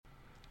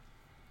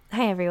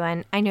Hi,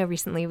 everyone. I know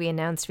recently we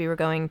announced we were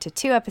going to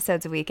 2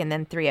 episodes a week and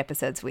then 3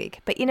 episodes a week.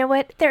 But you know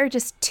what? There are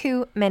just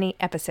too many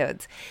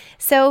episodes.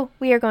 So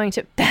we are going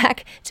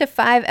back to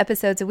 5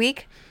 episodes a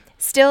week.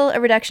 Still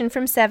a reduction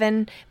from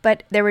 7,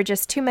 but there were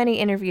just too many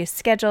interviews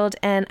scheduled,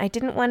 and I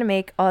didn't want to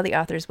make all the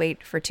authors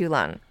wait for too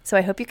long. So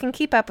I hope you can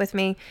keep up with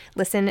me.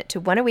 Listen to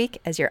 1 a week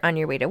as you're on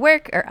your way to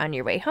work or on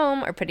your way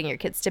home or putting your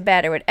kids to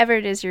bed or whatever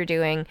it is you're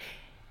doing.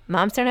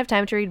 Moms Don't Have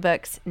Time to Read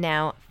Books,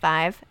 now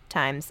 5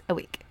 times a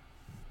week.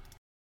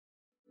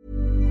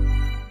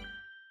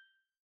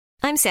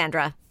 I'm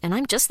Sandra, and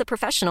I'm just the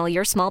professional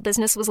your small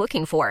business was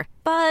looking for.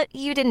 But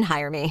you didn't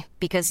hire me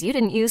because you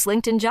didn't use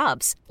LinkedIn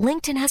Jobs.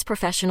 LinkedIn has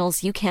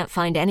professionals you can't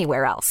find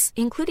anywhere else,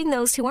 including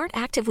those who aren't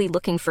actively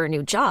looking for a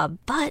new job,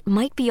 but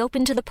might be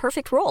open to the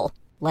perfect role,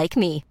 like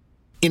me.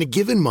 In a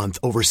given month,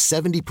 over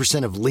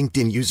 70% of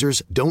LinkedIn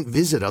users don't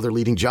visit other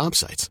leading job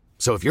sites.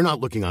 So if you're not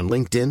looking on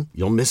LinkedIn,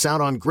 you'll miss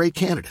out on great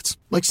candidates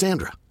like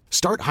Sandra.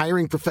 Start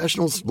hiring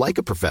professionals like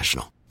a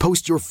professional.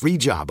 Post your free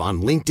job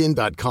on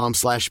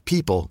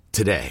linkedin.com/people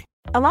today.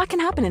 A lot can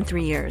happen in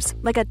 3 years,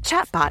 like a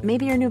chatbot may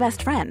be your new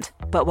best friend.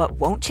 But what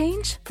won't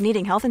change?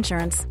 Needing health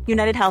insurance.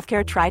 United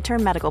Healthcare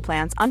Tri-Term Medical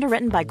Plans,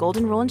 underwritten by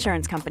Golden Rule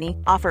Insurance Company,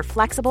 offer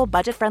flexible,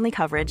 budget-friendly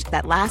coverage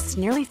that lasts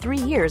nearly 3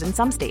 years in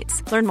some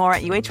states. Learn more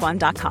at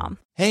uh1.com.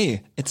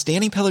 Hey, it's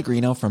Danny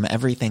Pellegrino from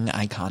Everything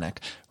Iconic.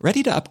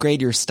 Ready to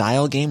upgrade your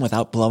style game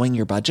without blowing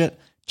your budget?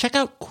 Check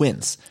out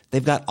Quince.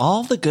 They've got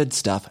all the good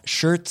stuff,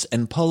 shirts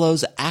and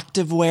polos,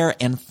 activewear,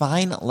 and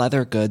fine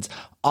leather goods,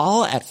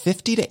 all at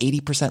 50 to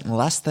 80%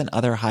 less than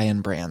other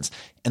high-end brands.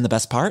 And the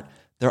best part?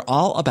 They're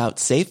all about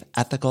safe,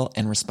 ethical,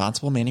 and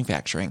responsible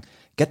manufacturing.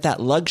 Get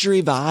that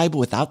luxury vibe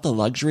without the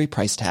luxury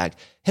price tag.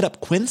 Hit up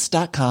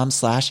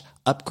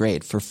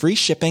quince.com/upgrade for free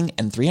shipping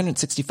and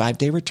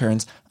 365-day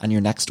returns on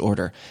your next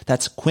order.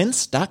 That's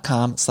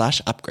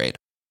quince.com/upgrade.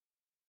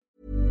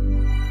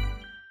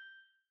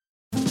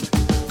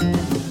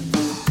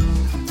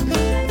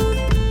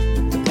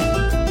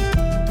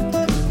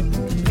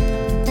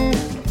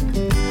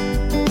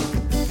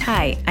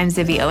 Hi, I'm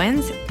Zibby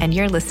Owens, and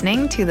you're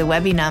listening to the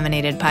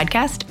Webby-nominated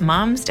podcast,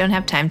 Moms Don't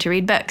Have Time to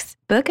Read Books.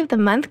 Book of the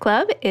Month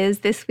Club is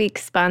this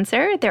week's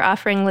sponsor. They're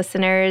offering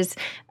listeners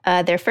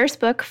their first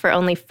book for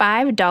only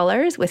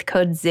 $5 with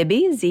code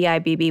ZIBBY,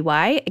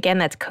 Z-I-B-B-Y. Again,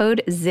 that's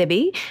code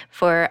ZIBBY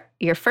for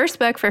your first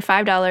book for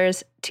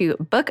 $5 to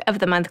Book of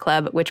the Month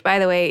Club, which, by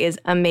the way, is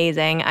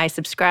amazing. I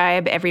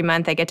subscribe every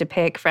month. I get to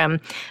pick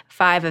from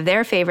 5 of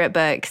their favorite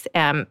books.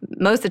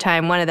 Most of the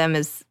time, one of them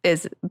is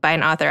by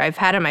an author I've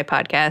had on my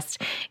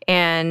podcast,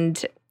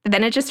 and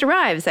then it just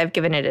arrives. I've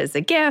given it as a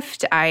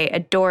gift. I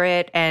adore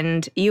it,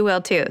 and you will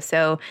too.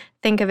 So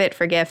think of it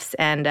for gifts,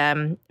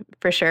 and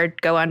for sure,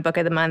 go on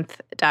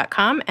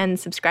bookofthemonth.com and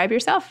subscribe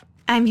yourself.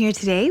 I'm here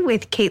today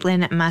with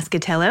Caitlin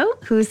Moscatello,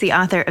 who's the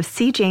author of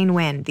See Jane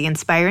Win, the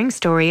inspiring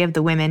story of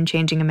the women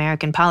changing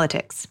American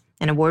politics.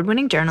 An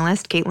award-winning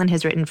journalist, Caitlin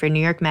has written for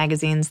New York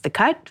Magazine's The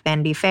Cut,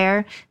 Vanity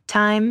Fair,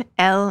 Time,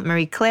 Elle,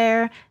 Marie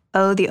Claire,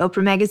 Oh, the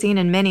Oprah Magazine,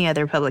 and many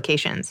other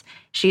publications.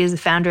 She is the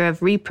founder of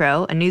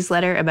Repro, a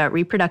newsletter about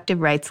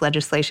reproductive rights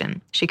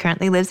legislation. She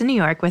currently lives in New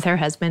York with her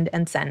husband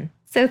and son.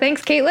 So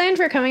thanks, Caitlin,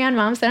 for coming on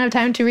Moms Don't Have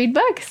Time to Read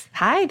Books.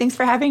 Hi, thanks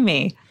for having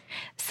me.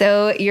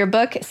 So your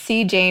book,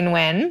 See Jane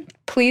Win,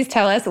 please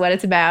tell us what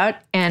it's about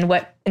and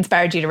what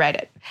inspired you to write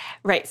it.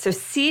 Right. So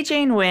See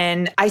Jane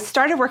Win, I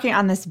started working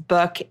on this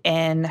book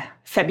in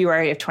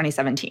February of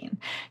 2017.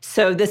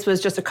 So this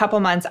was just a couple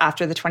months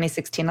after the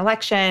 2016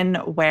 election,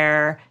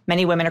 where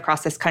many women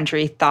across this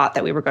country thought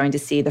that we were going to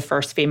see the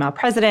first female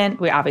president.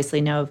 We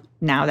obviously know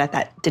now that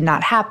that did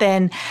not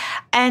happen.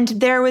 And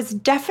there was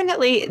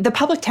definitely, the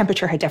public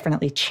temperature had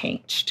definitely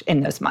changed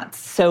in those months.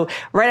 So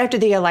right after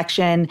the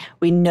election,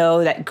 we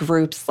know that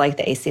groups like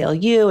the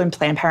ACLU and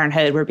Planned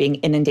Parenthood were being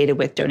inundated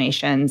with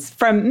donations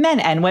from men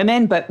and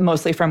women, but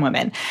mostly from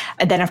women.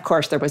 And then, of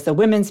course, there was the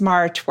Women's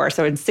March, where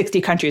so in 60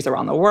 countries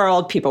around the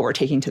world, people were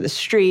taking to the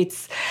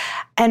streets.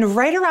 And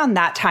right around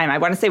that time, I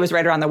want to say it was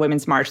right around the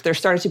Women's March, there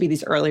started to be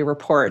these early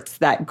reports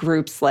that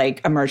groups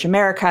like Emerge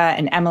America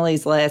and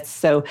Emily's List,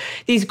 so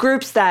these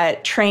groups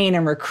that train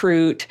and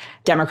recruit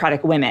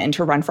Democratic women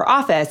to run for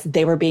office,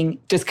 they were being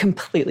just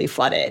completely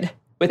flooded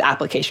with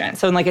applications.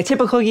 So in like a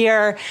typical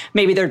year,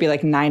 maybe there'd be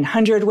like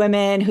 900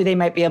 women who they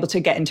might be able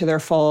to get into their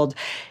fold.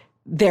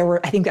 There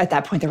were, I think at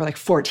that point, there were like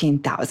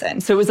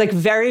 14,000. So it was like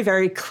very,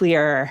 very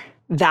clear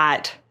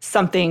that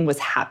something was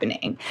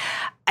happening.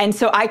 And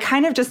so I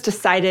kind of just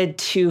decided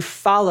to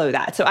follow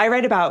that. So I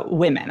write about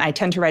women. I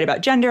tend to write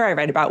about gender. I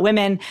write about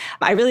women.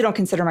 I really don't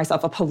consider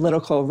myself a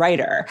political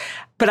writer,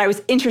 but I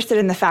was interested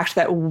in the fact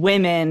that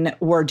women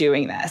were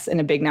doing this in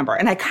a big number.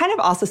 And I kind of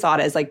also saw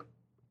it as like,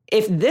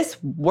 if this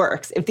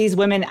works, if these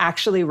women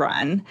actually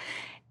run,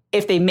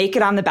 if they make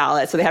it on the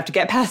ballot, so they have to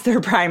get past their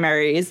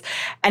primaries,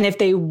 and if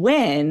they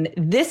win,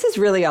 this is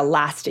really a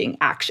lasting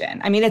action.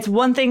 I mean, it's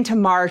one thing to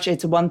march,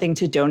 it's one thing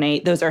to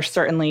donate. Those are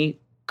certainly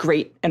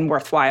great and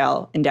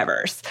worthwhile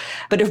endeavors.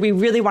 But if we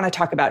really want to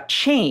talk about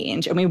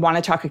change and we want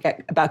to talk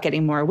about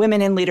getting more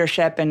women in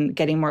leadership and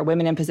getting more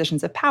women in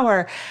positions of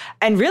power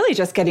and really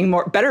just getting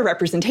better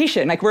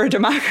representation, like we're a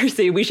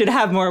democracy, we should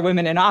have more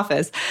women in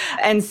office.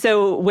 And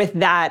so with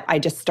that, I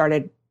just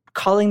started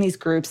calling these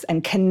groups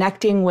and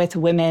connecting with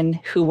women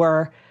who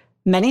were,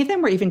 many of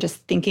them were even just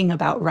thinking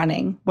about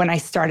running when I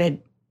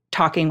started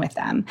talking with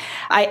them.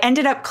 I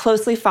ended up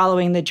closely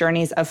following the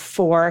journeys of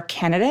 4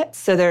 candidates.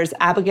 So there's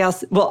Abigail,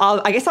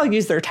 I guess I'll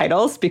use their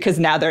titles because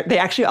now they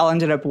actually all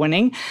ended up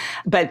winning.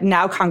 But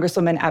now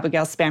Congresswoman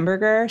Abigail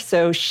Spanberger.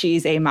 So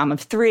she's a mom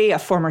of 3, a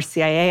former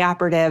CIA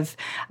operative.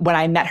 When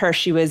I met her,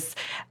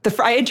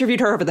 I interviewed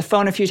her over the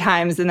phone a few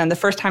times. And then the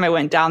first time I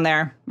went down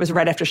there was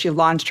right after she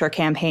launched her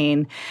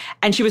campaign.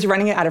 And she was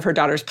running it out of her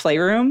daughter's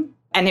playroom.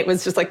 And it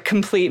was just like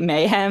complete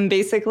mayhem,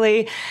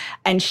 basically.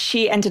 And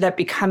she ended up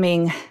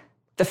becoming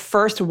the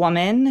first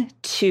woman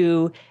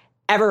to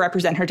ever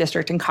represent her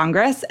district in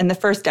Congress and the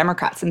first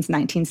Democrat since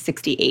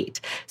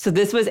 1968. So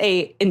this was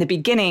in the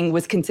beginning,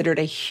 was considered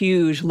a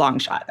huge long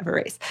shot of a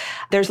race.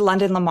 There's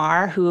London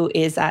Lamar, who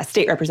is a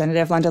state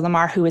representative, London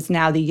Lamar, who is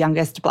now the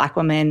youngest Black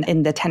woman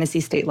in the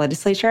Tennessee state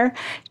legislature,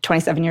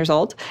 27 years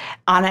old.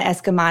 Ana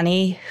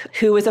Eskamani,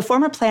 who was a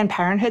former Planned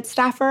Parenthood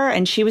staffer,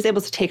 and she was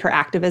able to take her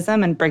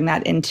activism and bring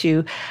that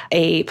into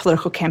a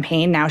political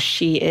campaign. Now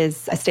she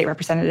is a state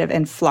representative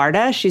in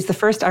Florida. She's the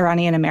first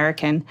Iranian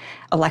American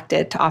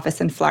elected to office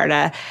in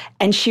Florida.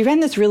 And she ran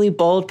this really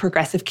bold,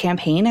 progressive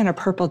campaign in a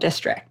purple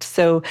district.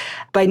 So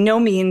by no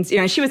means,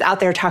 she was out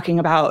there talking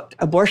about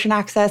abortion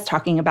access,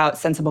 talking about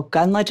sensible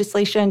gun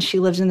legislation. She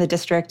lived in the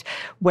district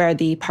where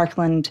the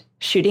Parkland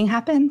shooting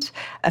happened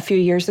a few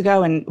years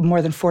ago, and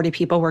more than 40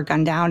 people were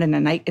gunned down in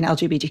an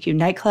LGBTQ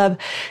nightclub.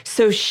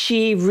 So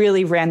she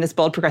really ran this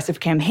bold, progressive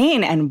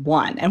campaign and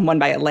won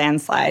by a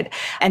landslide.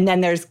 And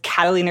then there's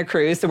Catalina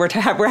Cruz. So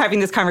we're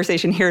having this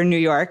conversation here in New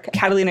York.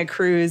 Catalina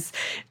Cruz,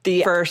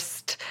 the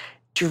first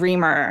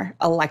dreamer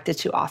elected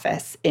to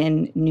office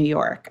in New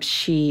York.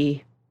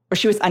 She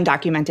was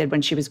undocumented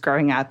when she was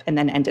growing up and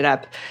then ended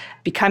up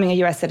becoming a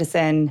U.S.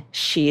 citizen.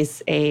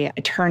 She's an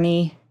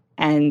attorney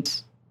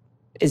and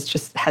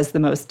has the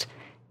most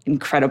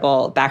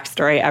incredible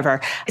backstory ever.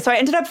 So I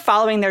ended up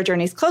following their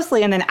journeys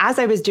closely. And then as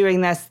I was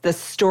doing this, the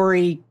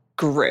story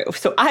grew.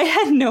 So I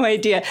had no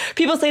idea.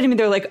 People say to me,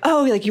 they're like,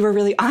 oh, like you were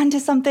really onto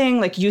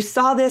something. Like you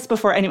saw this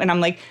before anyone.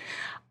 I'm like,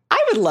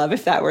 I would love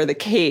if that were the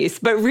case.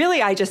 But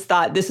really, I just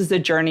thought this is a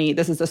journey.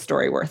 This is a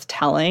story worth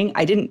telling.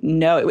 I didn't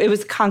know. It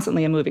was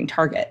constantly a moving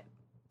target,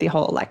 the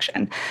whole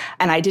election.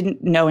 And I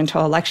didn't know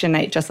until election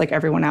night, just like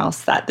everyone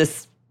else, that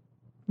this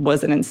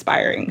was an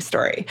inspiring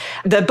story.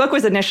 The book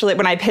was initially,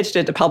 when I pitched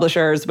it to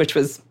publishers, which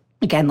was,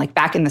 again, like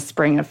back in the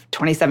spring of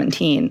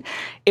 2017,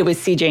 it was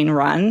See Jane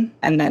Run,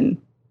 and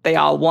then they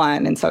all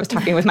won. And so I was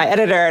talking with my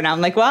editor, and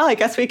I'm like, well, I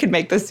guess we could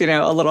make this,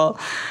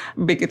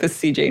 make this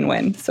See Jane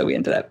Win. So we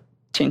ended up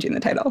changing the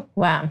title.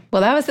 Wow.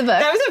 Well, that was the book.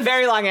 That was a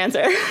very long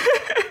answer.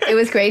 It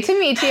was great to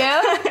meet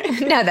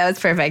you. No, that was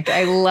perfect.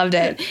 I loved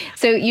it.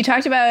 So you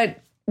talked about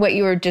what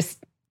you were just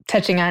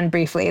touching on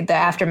briefly, the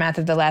aftermath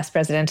of the last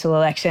presidential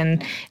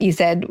election. You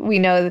said, we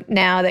know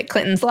now that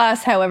Clinton's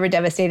loss, however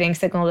devastating,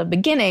 signaled a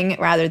beginning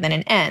rather than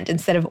an end.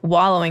 Instead of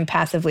wallowing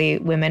passively,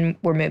 women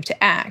were moved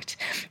to act.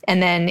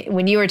 And then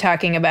when you were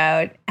talking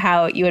about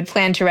how you had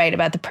planned to write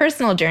about the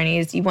personal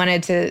journeys, you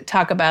wanted to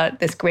talk about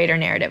this greater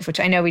narrative, which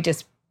I know we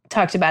just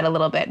talked about a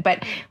little bit.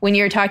 But when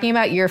you're talking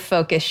about your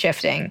focus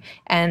shifting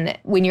and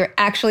when you're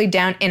actually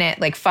down in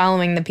it, like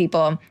following the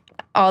people,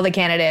 all the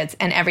candidates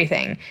and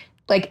everything,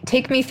 like,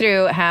 take me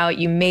through how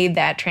you made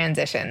that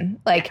transition.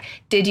 Like,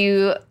 did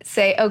you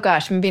say, oh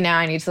gosh, maybe now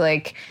I need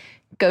to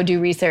go do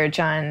research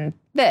on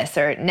this,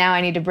 or now I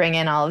need to bring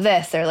in all of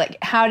this, or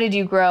how did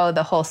you grow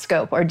the whole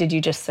scope, or did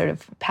you just sort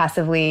of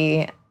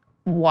passively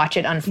watch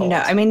it unfold? No,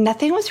 I mean,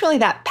 nothing was really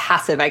that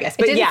passive, I guess.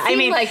 But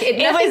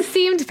nothing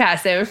seemed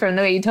passive from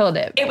the way you told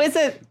it.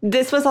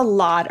 This was a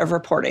lot of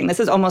reporting. This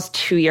is almost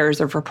 2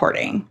 years of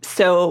reporting.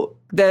 So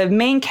the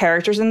main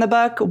characters in the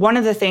book, one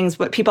of the things,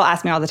 what people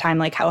ask me all the time,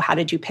 like, how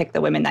did you pick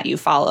the women that you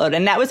followed?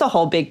 And that was a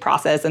whole big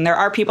process. And there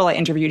are people I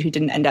interviewed who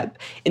didn't end up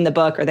in the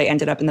book, or they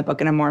ended up in the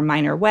book in a more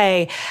minor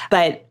way.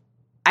 But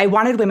I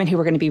wanted women who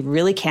were going to be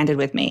really candid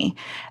with me,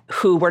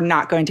 who were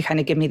not going to kind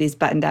of give me these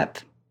buttoned up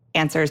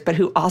answers, but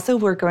who also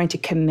were going to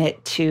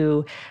commit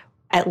to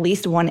at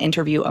least one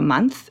interview a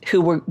month,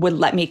 who would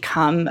let me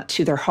come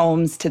to their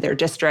homes, to their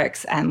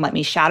districts, and let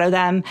me shadow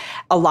them.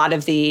 A lot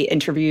of the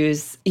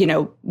interviews, these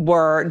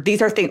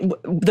are things,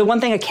 the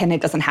one thing a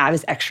candidate doesn't have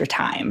is extra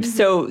time. Mm-hmm.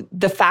 So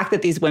the fact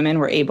that these women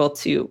were able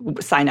to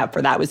sign up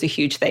for that was a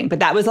huge thing. But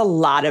that was a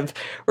lot of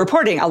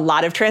reporting, a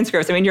lot of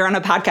transcripts. I mean, you're on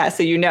a podcast,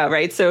 so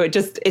right? So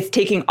it's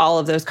taking all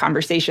of those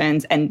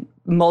conversations and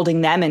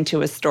molding them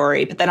into a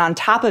story. But then on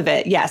top of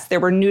it, yes, there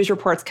were news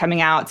reports coming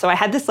out. So I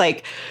had this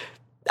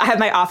I have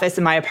my office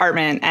in my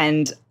apartment,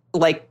 and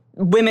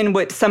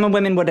some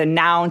women would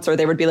announce, or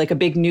there would be a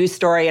big news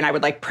story, and I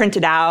would print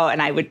it out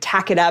and I would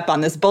tack it up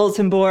on this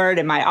bulletin board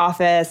in my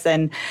office.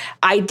 And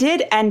I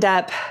did end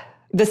up,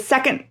 the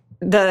second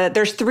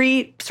there's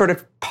three sort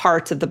of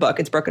parts of the book.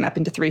 It's broken up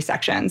into three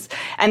sections.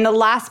 And the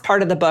last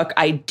part of the book,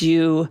 I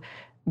do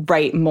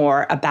write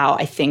more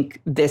about, I think,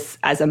 this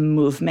as a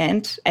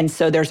movement. And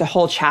so there's a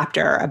whole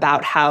chapter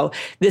about how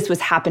this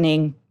was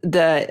happening,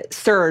 the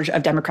surge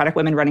of Democratic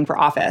women running for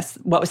office,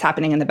 what was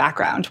happening in the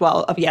background.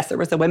 Well, yes, there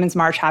was the Women's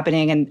March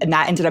happening, and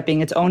that ended up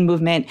being its own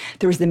movement.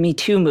 There was the Me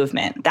Too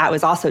movement that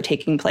was also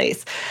taking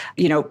place.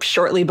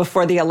 Shortly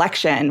before the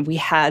election, we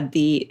had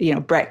the,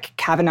 Brett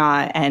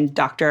Kavanaugh and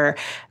Dr.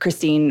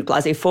 Christine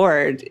Blasey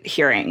Ford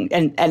hearing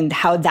and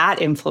how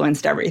that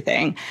influenced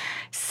everything.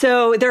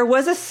 So there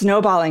was a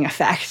snowballing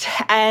effect,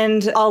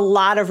 and a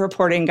lot of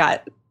reporting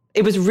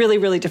it was really,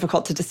 really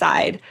difficult to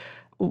decide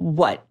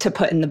what to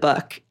put in the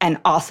book, and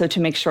also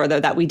to make sure, though,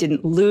 that we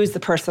didn't lose the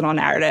personal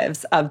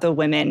narratives of the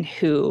women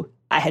who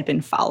I had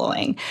been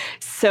following.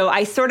 So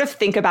I sort of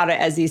think about it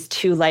as these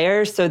two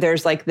layers. So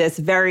there's like this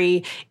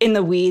very in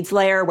the weeds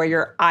layer where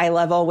you're eye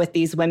level with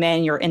these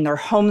women, you're in their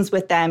homes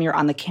with them, you're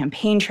on the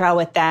campaign trail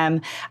with them.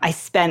 I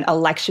spent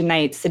election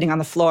night sitting on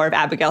the floor of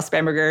Abigail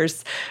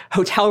Spanberger's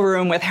hotel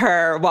room with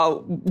her.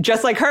 Well,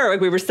 just like her,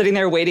 we were sitting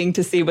there waiting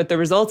to see what the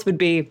results would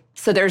be.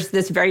 So there's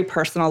this very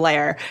personal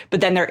layer,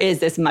 but then there is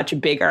this much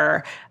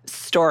bigger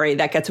story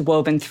that gets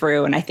woven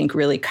through, and I think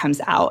really comes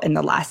out in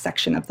the last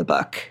section of the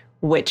book,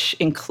 which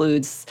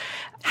includes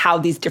how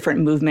these different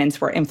movements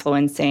were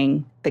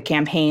influencing the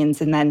campaigns.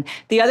 And then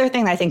the other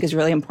thing that I think is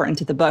really important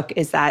to the book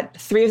is that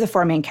 3 of the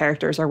 4 main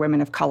characters are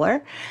women of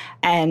color.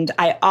 And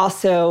I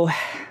also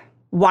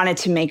wanted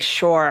to make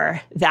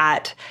sure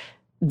that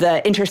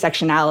the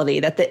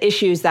intersectionality, that the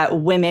issues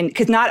that women,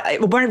 because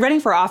we're running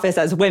for office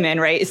as women,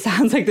 right? It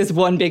sounds like this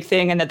one big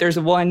thing and that there's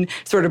one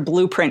sort of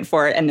blueprint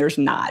for it, and there's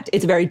not.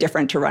 It's very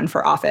different to run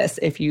for office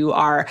if you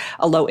are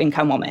a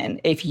low-income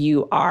woman, if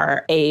you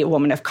are a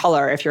woman of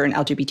color, if you're an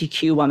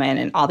LGBTQ woman,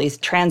 and all these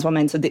trans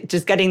women. So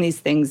just getting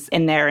these things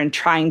in there and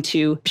trying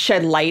to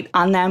shed light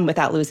on them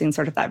without losing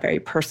sort of that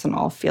very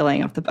personal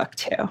feeling of the book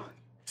too.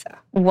 So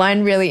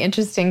one really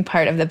interesting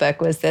part of the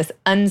book was this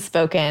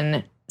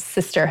unspoken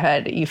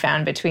sisterhood you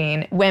found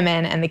between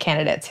women and the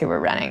candidates who were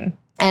running,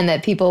 and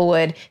that people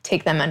would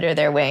take them under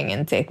their wing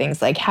and say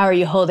things like, how are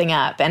you holding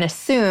up? And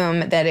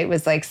assume that it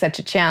was like such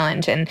a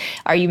challenge. And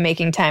are you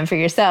making time for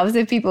yourselves?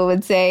 If people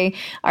would say,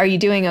 are you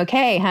doing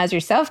okay? How's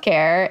your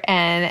self-care?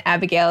 And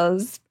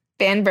Abigail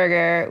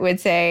Spanberger would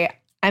say,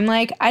 I'm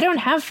like, I don't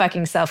have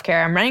fucking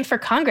self-care. I'm running for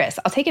Congress.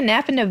 I'll take a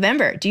nap in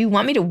November. Do you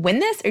want me to win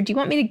this, or do you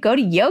want me to go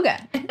to yoga?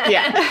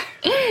 Yeah.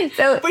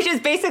 Which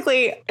is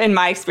basically, in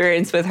my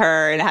experience with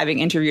her and having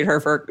interviewed her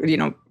for,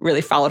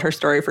 really followed her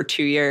story for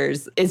 2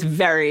 years, is a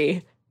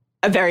very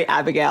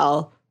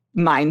Abigail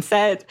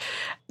mindset.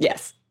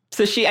 Yes.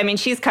 So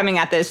she's coming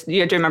at this, you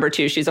have to remember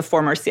too, she's a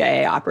former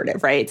CIA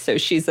operative, right? So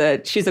she's a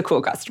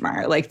cool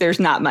customer. Like there's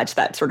not much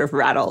that sort of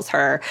rattles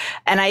her.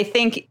 And I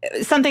think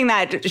something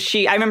that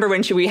I remember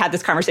when we had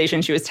this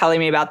conversation, she was telling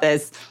me about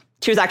this.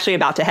 She was actually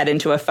about to head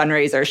into a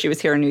fundraiser. She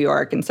was here in New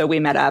York. And so we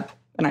met up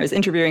and I was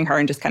interviewing her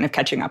and just kind of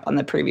catching up on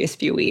the previous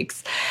few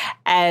weeks.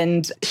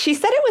 And she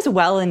said it was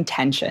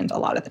well-intentioned a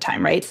lot of the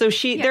time, right? So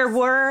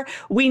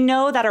we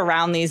know that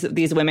around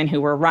these women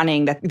who were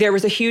running, that there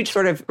was a huge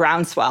sort of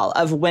groundswell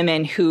of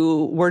women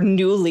who were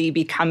newly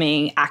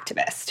becoming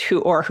activists,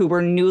 who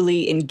were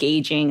newly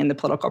engaging in the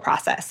political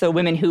process. So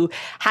women who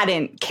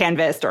hadn't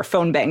canvassed or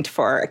phone banked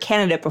for a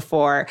candidate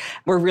before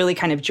were really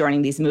kind of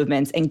joining these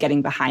movements and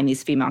getting behind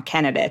these female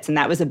candidates. And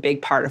that was a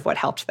big part of what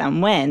helped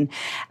them win.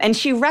 And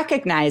she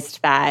recognized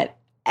that.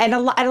 And a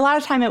lot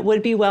of time it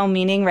would be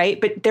well-meaning, right?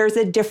 But there's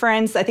a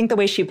difference. I think the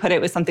way she put it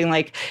was something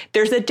like,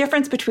 there's a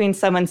difference between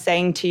someone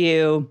saying to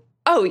you,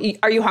 oh,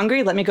 are you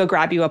hungry? Let me go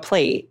grab you a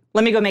plate.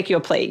 Let me go make you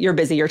a plate. You're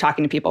busy. You're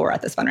talking to people. We're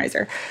at this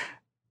fundraiser.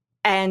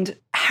 And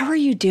how are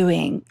you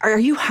doing? Are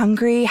you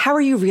hungry? How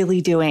are you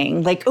really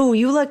doing? Like, oh,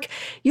 you look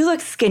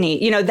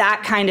skinny.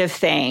 That kind of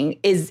thing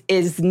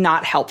is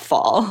not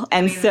helpful.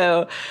 And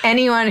so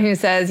anyone who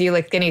says you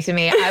look skinny to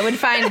me, I would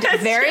find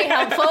very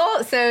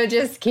helpful. So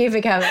just keep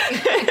it coming.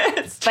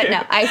 But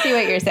no, I see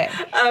what you're saying.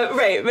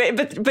 Right.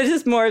 But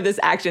just more of this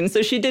action.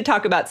 So she did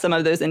talk about some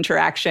of those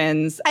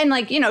interactions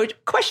and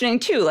questioning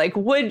too, like,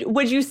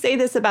 would you say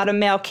this about a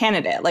male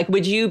candidate? Like,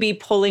 would you be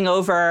pulling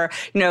over,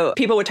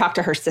 people would talk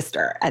to her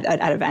sister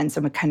at events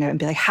and would kind of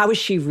be like, how is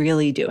she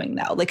really doing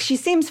though? Like, she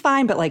seems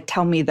fine, but like,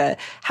 tell me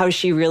how is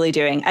she really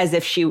doing, as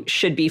if she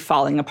should be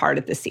falling apart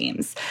at the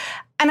seams.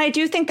 And I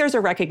do think there's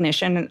a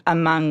recognition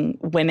among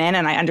women,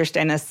 and I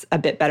understand this a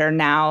bit better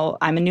now.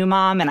 I'm a new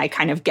mom and I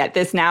kind of get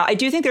this now. I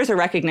do think there's a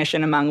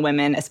recognition among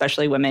women,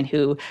 especially women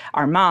who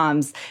are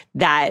moms,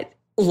 that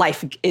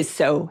life is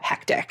so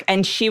hectic.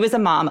 And she was a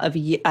mom of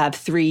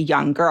 3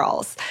 young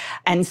girls.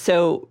 And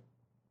so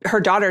her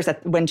daughters,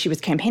 when she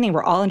was campaigning,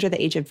 were all under the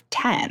age of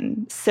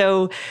 10.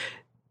 So,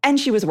 and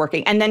she was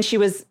working. And then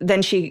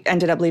she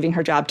ended up leaving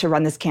her job to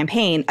run this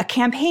campaign. A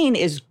campaign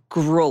is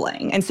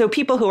grueling. And so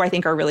people who I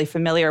think are really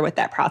familiar with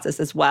that process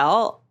as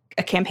well,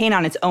 a campaign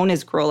on its own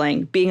is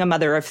grueling. Being a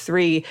mother of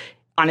 3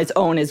 on its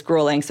own is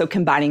grueling. So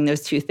combining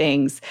those two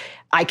things,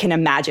 I can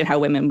imagine how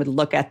women would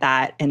look at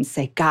that and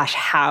say, gosh,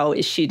 how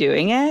is she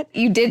doing it?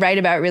 You did write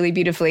about really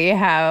beautifully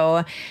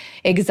how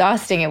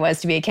exhausting it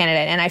was to be a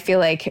candidate. And I feel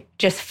like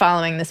just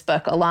following this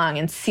book along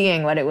and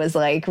seeing what it was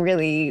like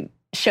really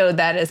showed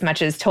that as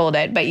much as told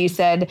it. But you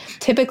said,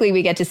 typically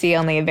we get to see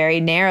only a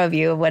very narrow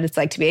view of what it's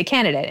like to be a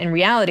candidate. In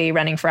reality,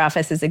 running for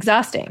office is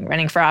exhausting.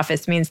 Running for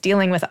office means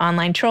dealing with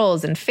online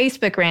trolls and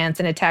Facebook rants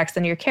and attacks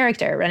on your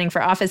character. Running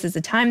for office is a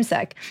time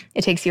suck.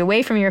 It takes you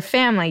away from your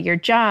family, your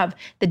job,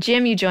 the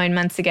gym you joined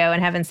months ago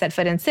and haven't set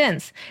foot in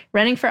since.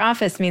 Running for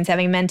office means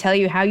having men tell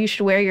you how you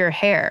should wear your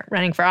hair.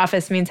 Running for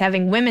office means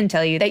having women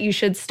tell you that you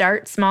should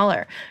start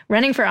smaller.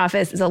 Running for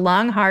office is a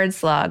long, hard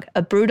slog,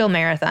 a brutal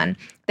marathon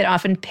that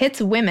often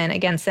pits women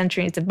against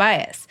centuries of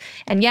bias.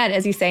 And yet,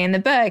 as you say in the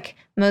book,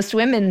 most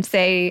women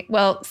say,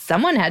 well,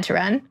 someone had to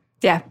run.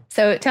 Yeah.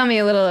 So tell me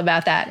a little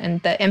about that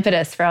and the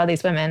impetus for all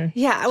these women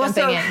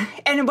jumping in.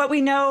 And what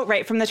we know,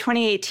 right, from the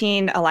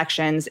 2018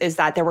 elections is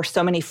that there were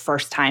so many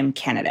first-time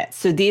candidates.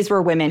 So these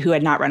were women who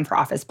had not run for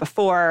office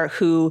before,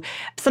 who,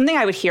 something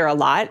I would hear a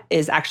lot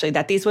is actually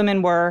that these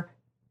women were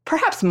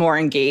perhaps more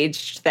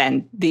engaged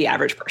than the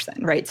average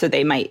person, right? So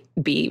they might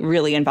be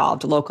really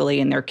involved locally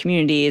in their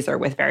communities or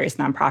with various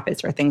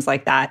nonprofits or things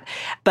like that.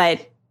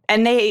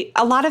 And a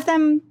lot of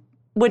them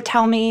would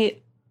tell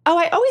me, oh,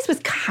 I always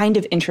was kind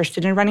of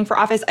interested in running for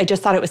office. I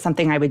just thought it was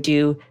something I would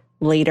do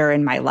later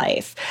in my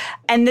life.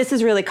 And this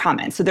is really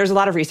common. So there's a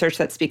lot of research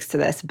that speaks to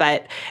this,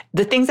 but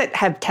the things that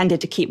have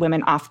tended to keep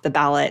women off the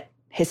ballot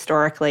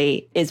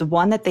historically is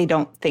one, that they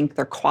don't think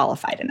they're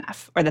qualified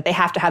enough or that they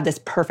have to have this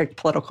perfect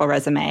political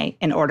resume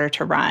in order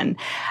to run.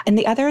 And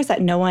the other is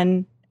that no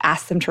one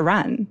asks them to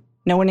run.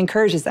 No one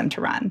encourages them to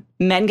run.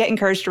 Men get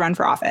encouraged to run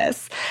for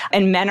office.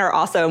 And men are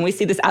also, and we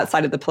see this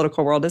outside of the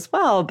political world as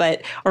well,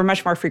 or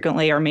much more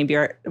frequently, or maybe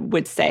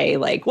would say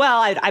like,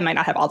 well, I might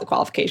not have all the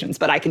qualifications,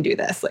 but I can do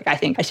this. Like, I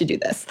think I should do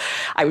this.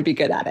 I would be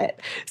good at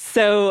it.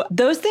 So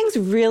those things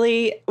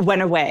really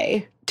went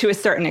away to a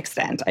certain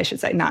extent, I should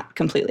say, not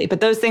completely.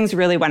 But those things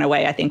really went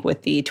away, I think,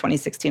 with the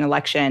 2016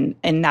 election,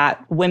 in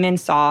that women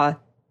saw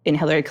in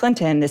Hillary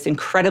Clinton this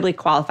incredibly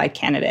qualified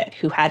candidate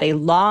who had a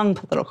long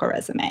political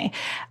resume.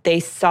 They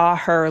saw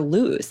her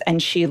lose,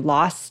 and she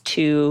lost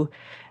to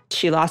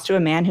a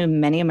man who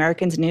many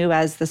Americans knew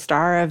as the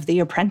star of The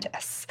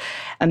Apprentice,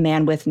 a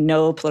man with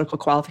no political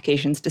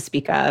qualifications to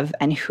speak of,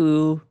 and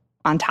who,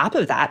 on top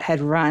of that,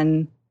 had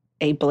run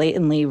a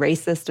blatantly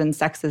racist and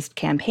sexist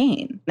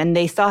campaign. And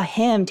they saw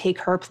him take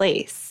her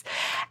place.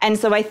 And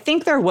so I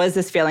think there was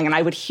this feeling, and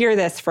I would hear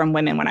this from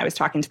women when I was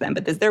talking to them,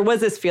 but there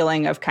was this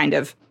feeling of kind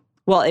of,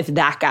 well, if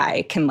that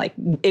guy can,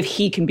 if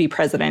he can be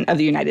president of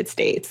the United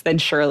States, then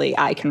surely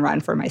I can run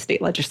for my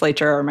state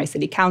legislature or my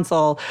city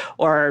council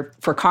or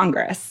for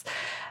Congress.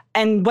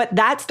 And what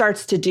that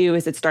starts to do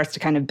is it starts to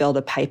kind of build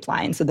a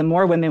pipeline. So the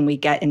more women we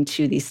get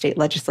into these state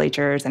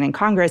legislatures and in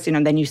Congress,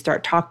 then you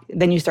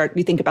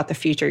think about the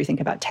future, you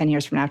think about 10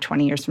 years from now,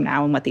 20 years from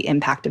now, and what the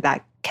impact of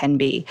that can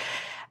be.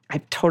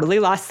 I've totally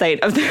lost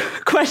sight of the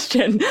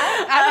question. Me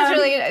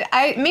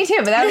too,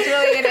 but that was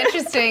really an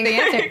interesting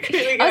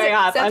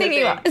answer.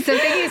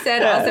 Something you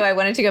said also I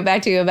wanted to go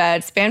back to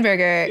about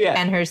Spanberger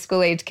and her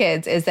school-age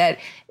kids is that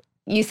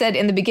you said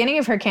in the beginning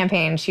of her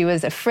campaign, she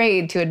was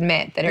afraid to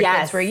admit that her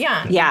kids were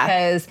young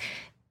because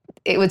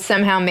it would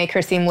somehow make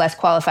her seem less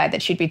qualified,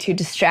 that she'd be too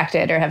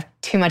distracted or have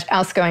too much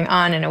else going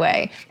on in a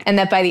way. And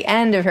that by the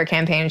end of her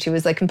campaign, she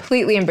was like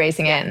completely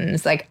embracing it. And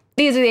it's like,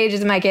 these are the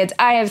ages of my kids.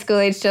 I have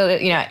school-age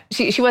children.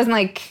 She wasn't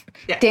like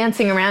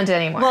dancing around it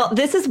anymore. Well,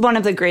 this is one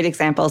of the great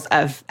examples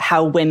of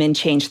how women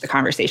changed the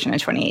conversation in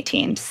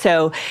 2018.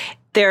 So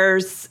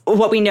there's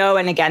what we know,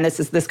 and again,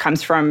 this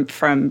comes from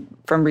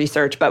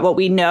research, but what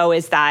we know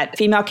is that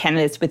female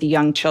candidates with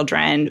young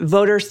children,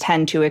 voters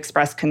tend to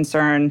express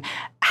concern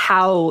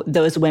how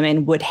those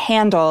women would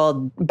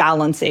handle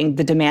balancing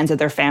the demands of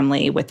their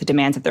family with the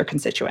demands of their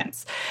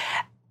constituents.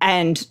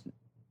 And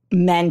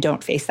men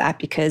don't face that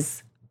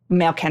because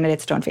male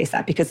candidates don't face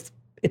that because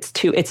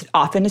it's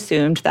often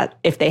assumed that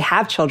if they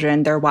have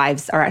children, their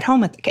wives are at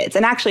home with the kids.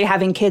 And actually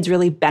having kids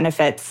really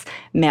benefits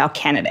male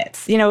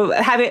candidates.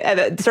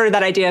 Having sort of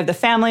that idea of the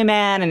family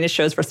man, and it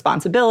shows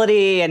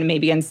responsibility, and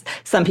maybe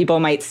some people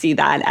might see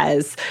that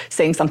as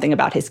saying something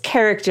about his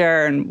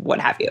character and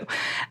what have you.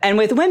 And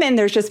with women,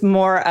 there's just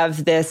more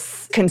of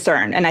this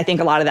concern. And I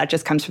think a lot of that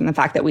just comes from the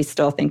fact that we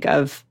still think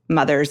of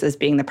mothers as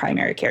being the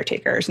primary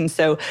caretakers. And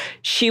so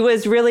she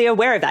was really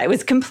aware of that. It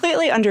was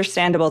completely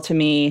understandable to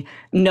me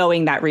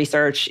knowing that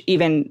research,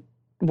 even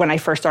when I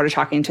first started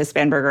talking to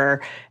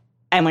Spanberger.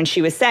 And when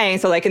she was saying,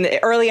 so like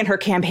early in her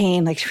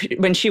campaign, like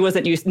when she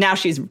wasn't used, now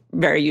she's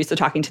very used to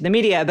talking to the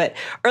media, but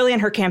early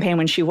in her campaign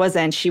when she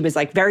wasn't, she was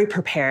like very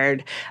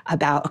prepared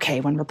about,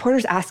 okay, when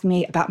reporters ask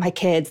me about my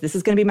kids, this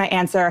is going to be my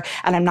answer.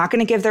 And I'm not going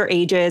to give their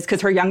ages,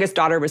 because her youngest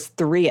daughter was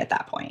 3 at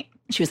that point.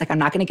 She was like, I'm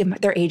not going to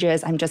give their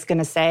ages. I'm just going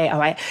to say,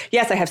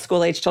 yes, I have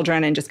school-age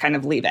children, and just kind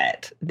of leave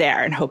it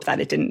there and hope that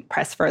it didn't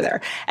press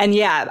further. And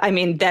yeah, I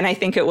mean, then I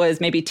think it was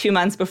maybe 2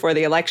 months before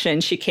the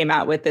election, she came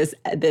out with this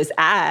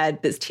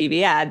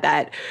TV ad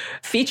that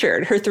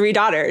featured her 3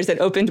 daughters. It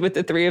opened with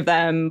the 3 of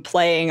them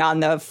playing on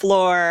the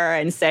floor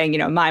and saying,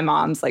 my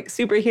mom's like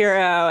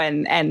superhero,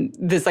 and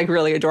this like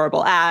really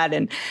adorable ad.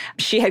 And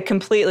she had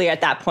completely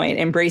at that point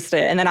embraced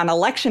it. And then on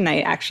election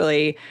night,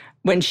 actually,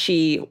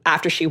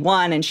 after she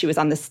won and she was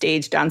on the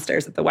stage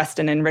downstairs at the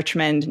Westin in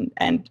Richmond,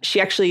 and she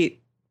actually,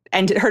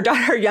 and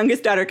her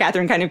youngest daughter,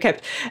 Catherine, kind of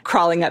kept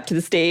crawling up to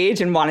the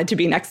stage and wanted to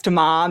be next to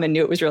mom and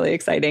knew it was really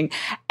exciting.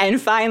 And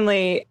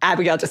finally,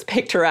 Abigail just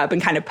picked her up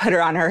and kind of put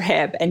her on her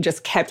hip and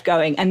just kept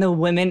going. And the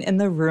women in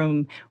the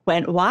room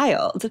went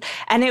wild.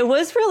 And it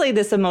was really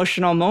this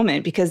emotional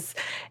moment because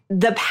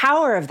the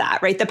power of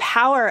that, right? The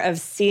power of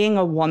seeing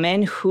a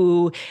woman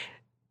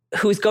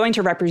who's going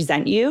to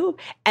represent you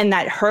and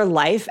that her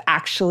life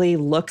actually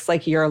looks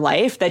like your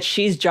life, that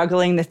she's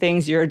juggling the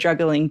things you're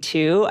juggling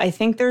too. I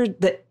think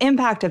the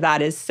impact of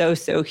that is so,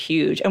 so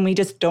huge, and we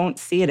just don't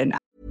see it enough.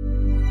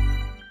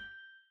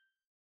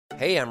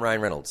 Hey, I'm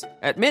Ryan Reynolds.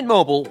 At Mint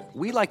Mobile,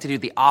 we like to do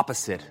the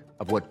opposite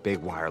of what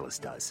Big Wireless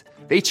does.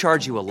 They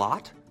charge you a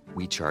lot,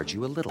 we charge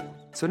you a little.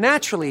 So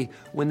naturally,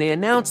 when they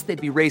announced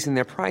they'd be raising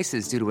their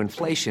prices due to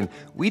inflation,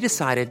 we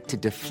decided to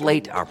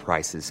deflate our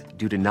prices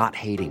due to not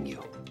hating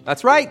you.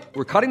 That's right.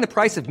 We're cutting the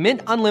price of Mint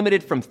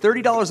Unlimited from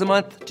 $30 a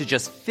month to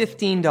just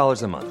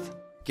 $15 a month.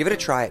 Give it a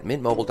try at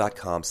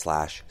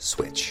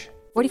mintmobile.com/switch.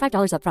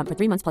 $45 up front for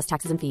 3 months plus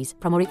taxes and fees.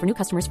 Promo rate for new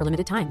customers for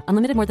limited time.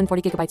 Unlimited more than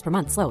 40 gigabytes per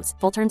month. Slows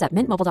full terms at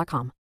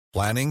mintmobile.com.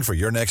 Planning for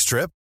your next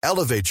trip?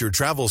 Elevate your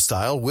travel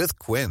style with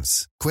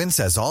Quince. Quince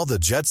has all the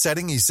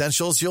jet-setting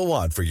essentials you'll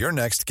want for your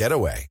next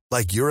getaway,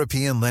 like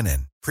European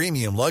linen,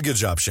 premium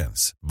luggage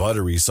options,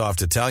 buttery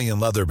soft Italian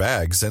leather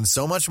bags, and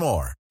so much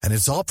more. And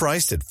it's all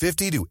priced at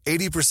 50 to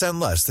 80%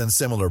 less than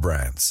similar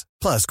brands.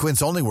 Plus,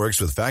 Quince only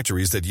works with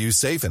factories that use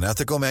safe and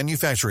ethical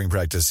manufacturing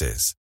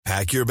practices.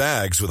 Pack your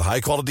bags with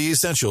high-quality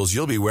essentials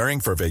you'll be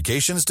wearing for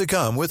vacations to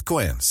come with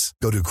Quince.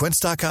 Go to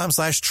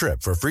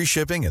quince.com/trip for free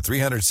shipping and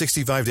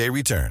 365-day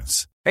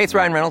returns. Hey, it's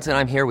Ryan Reynolds, and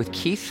I'm here with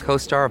Keith,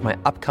 co-star of my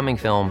upcoming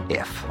film,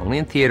 If, only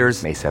in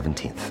theaters May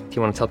 17th. Do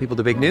you want to tell people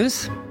the big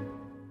news?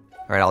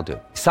 All right, I'll do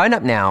it. Sign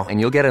up now and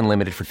you'll get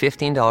unlimited for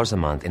 $15 a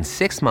month and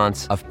 6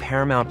 months of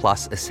Paramount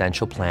Plus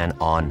Essential Plan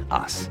on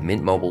us.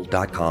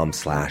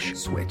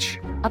 MintMobile.com/switch.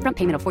 Upfront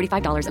payment of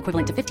 $45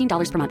 equivalent to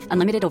 $15 per month.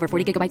 Unlimited over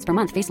 40 gigabytes per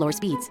month. Face lower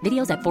speeds.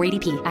 Videos at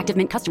 480p. Active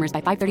Mint customers by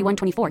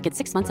 531.24 get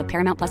 6 months of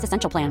Paramount Plus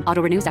Essential Plan.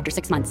 Auto renews after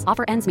 6 months.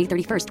 Offer ends May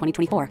 31st,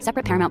 2024.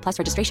 Separate Paramount Plus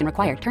registration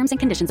required. Terms and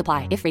conditions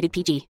apply if rated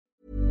PG.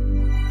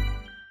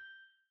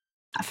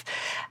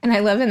 And I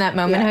love in that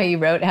moment how you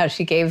wrote how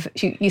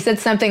you said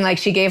something like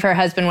she gave her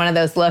husband one of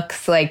those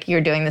looks like,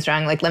 you're doing this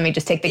wrong, like, let me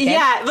just take the kid.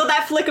 Yeah, well,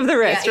 that flick of the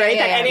wrist, right?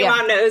 That any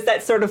mom knows,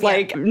 that sort of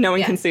like, no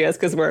one can see us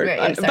because we're,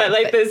 but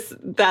like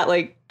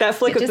that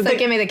flick of the like,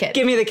 give me the kid.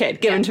 Give me the kid,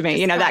 give him to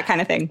me, that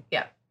kind of thing.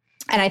 Yeah.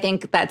 And I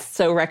think that's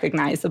so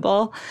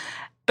recognizable.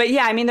 But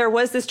yeah, I mean, there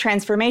was this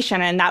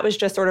transformation, and that was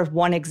just sort of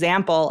one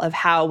example of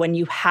how when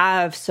you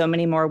have so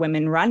many more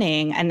women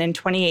running, and in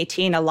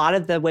 2018, a lot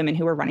of the women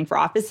who were running for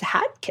office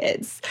had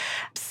kids.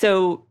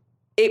 So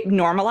it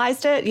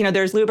normalized it.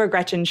 There's Luba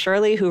Gretchen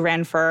Shirley, who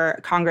ran for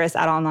Congress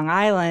out on Long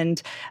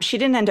Island. She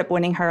didn't end up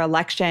winning her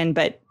election,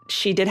 but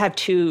she did have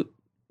 2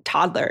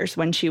 toddlers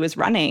when she was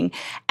running.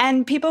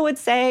 And people would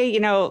say,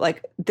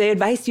 like, the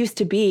advice used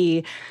to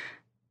be,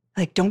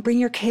 like, don't bring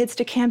your kids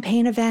to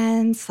campaign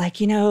events. Like,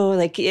 you don't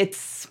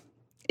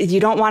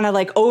want to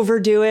like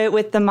overdo it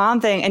with the mom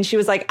thing. And she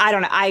was like, I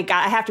don't know, I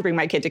have to bring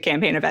my kid to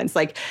campaign events.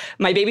 Like,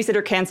 my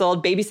babysitter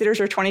canceled. Babysitters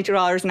are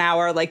 $22 an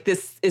hour. Like,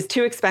 this is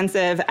too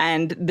expensive,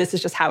 and this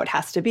is just how it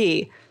has to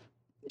be.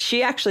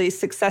 She actually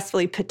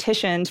successfully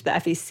petitioned the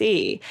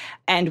FEC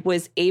and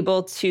was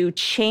able to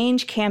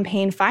change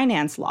campaign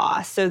finance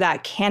law so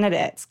that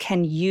candidates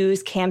can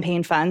use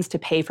campaign funds to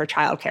pay for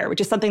childcare,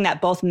 which is something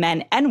that both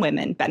men and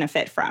women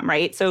benefit from,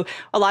 right? So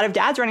a lot of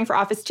dads running for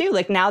office too,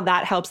 like, now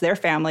that helps their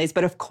families.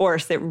 But of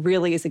course, it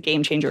really is a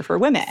game changer for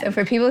women. So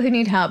for people who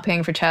need help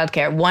paying for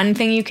childcare, one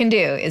thing you can do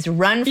is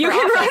run for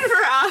office.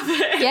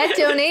 Get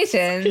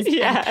donations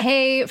and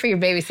pay for your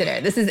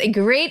babysitter. This is a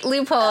great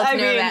loophole to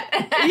know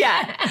that.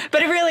 Yeah.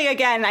 But it really,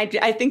 again,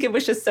 I think it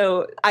was just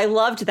so, I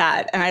loved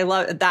that. And I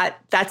love that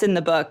that's in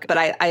the book. But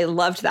I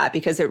loved that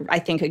because it, I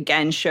think,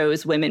 again,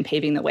 shows women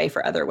paving the way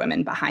for other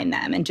women behind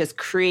them and just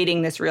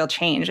creating this real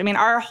change. I mean,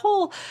 our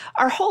whole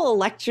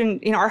election,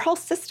 our whole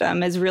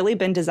system has really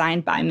been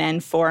designed by men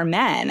for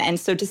men. And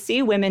so to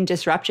see women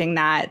disrupting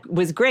that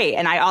was great.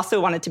 And I also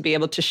wanted to be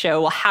able to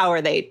show, well, how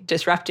are they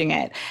disrupting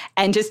it?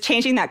 And just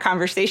changing that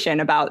conversation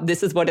about,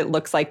 this is what it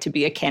looks like to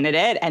be a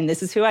candidate, and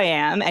this is who I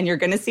am, and you're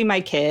going to see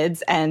my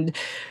kids, and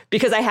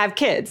because I have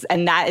kids,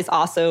 and that is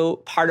also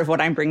part of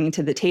what I'm bringing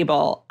to the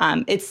table.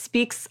 It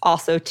speaks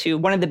also to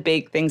one of the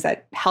big things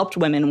that helped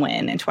women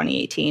win in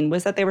 2018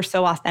 was that they were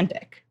so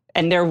authentic.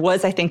 And there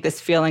was, I think, this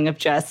feeling of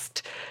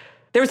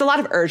there was a lot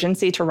of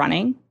urgency to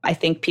running. I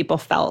think people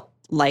felt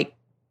like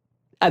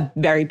a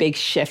very big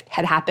shift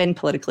had happened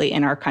politically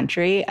in our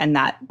country and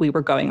that we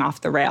were going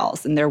off the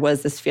rails. And there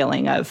was this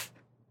feeling of,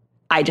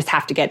 I just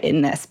have to get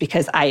in this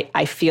because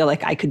I feel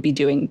like I could be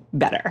doing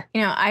better.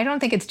 You know, I don't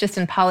think it's just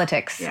in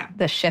politics,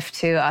 the shift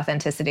to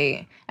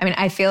authenticity. I mean,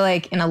 I feel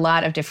like in a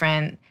lot of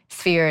different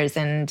spheres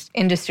and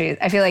industries,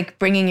 I feel like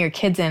bringing your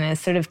kids in is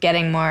sort of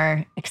getting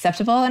more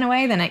acceptable in a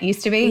way than it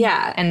used to be.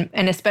 Yeah.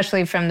 And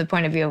especially from the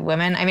point of view of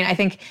women. I mean, I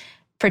think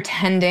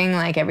pretending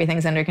like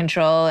everything's under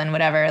control and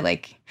whatever,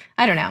 like,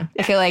 I don't know.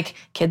 I feel like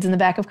kids in the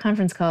back of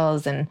conference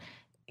calls and,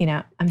 you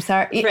know, I'm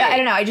sorry. Right. I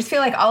don't know. I just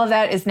feel like all of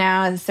that is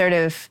now sort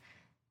of,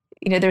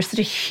 you know, there's such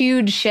a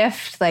huge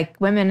shift,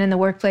 like women in the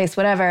workplace,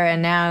 whatever.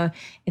 And now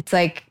it's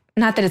like,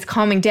 not that it's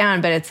calming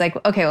down, but it's like,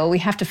 okay, well, we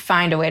have to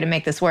find a way to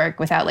make this work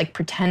without like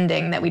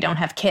pretending that we don't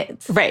have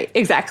kids. Right,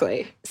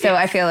 exactly. So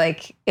I feel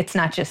like it's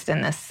not just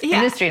in this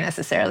industry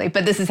necessarily,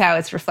 but this is how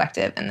it's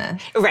reflective in the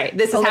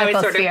This is how it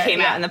sort sphere. of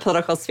came out in the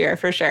political sphere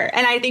for sure.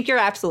 And I think you're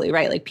absolutely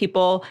right. Like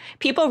people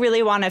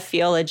really want to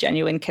feel a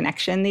genuine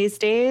connection these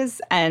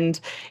days. And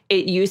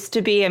it used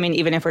to be, I mean,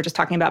 even if we're just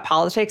talking about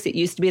politics, it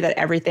used to be that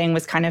everything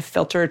was kind of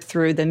filtered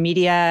through the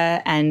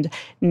media. And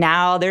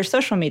now there's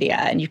social media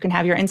and you can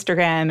have your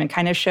Instagram and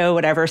kind of show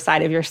whatever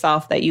side of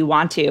yourself that you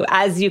want to,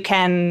 as you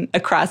can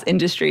across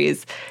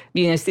industries.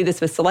 You know, see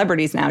this with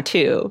celebrities now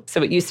too.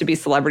 So it used to be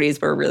celebrities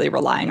were really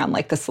relying on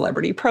like the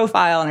celebrity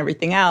profile and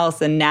everything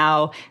else. And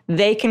now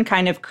they can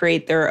kind of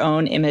create their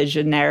own image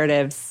and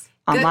narratives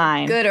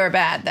online. Good or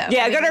bad, though.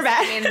 Yeah, good or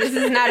bad. I mean, this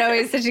is not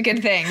always such a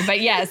good thing. But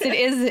yes, it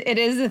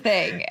is a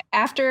thing.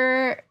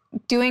 After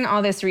doing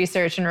all this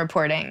research and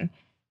reporting,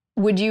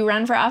 would you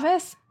run for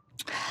office?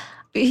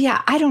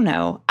 Yeah, I don't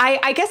know.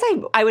 I guess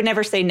I would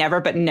never say never,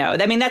 but no.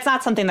 I mean, that's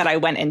not something that I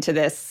went into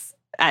this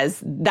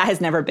as. That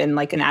has never been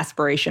like an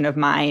aspiration of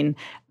mine.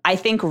 I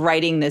think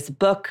writing this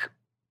book,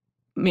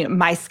 you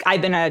know,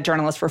 I've been a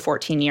journalist for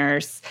 14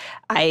 years.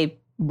 I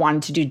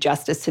wanted to do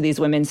justice to these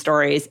women's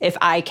stories. If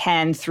I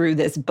can, through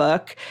this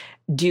book,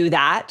 do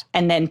that,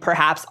 and then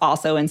perhaps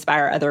also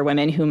inspire other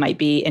women who might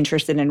be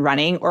interested in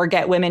running, or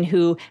get women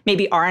who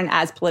maybe aren't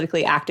as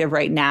politically active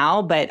right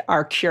now, but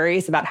are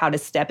curious about how to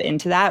step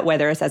into that,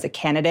 whether it's as a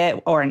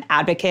candidate or an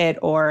advocate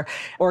or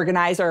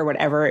organizer or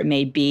whatever it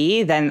may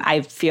be, then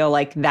I feel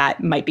like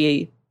that might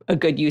be a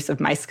good use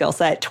of my skill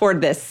set toward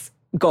this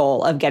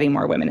goal of getting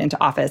more women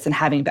into office and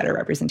having better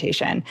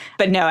representation.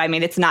 But no, I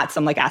mean, it's not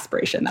some like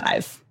aspiration that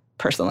I've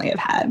personally have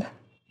had.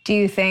 Do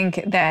you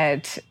think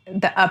that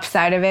the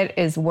upside of it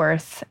is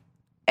worth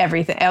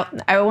everything?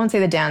 I won't say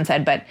the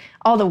downside, but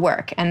all the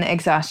work and the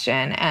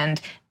exhaustion and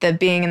the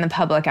being in the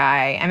public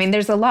eye. I mean,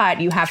 there's a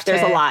lot you have to...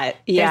 There's a lot,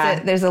 yeah.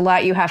 There's a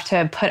lot you have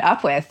to put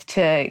up with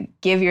to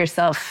give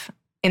yourself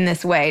in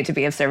this way to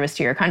be of service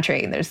to your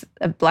country. There's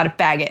a lot of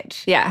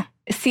baggage. Yeah.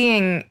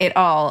 Seeing it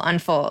all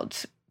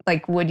unfold,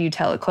 like, would you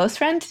tell a close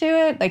friend to do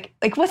it?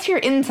 Like what's your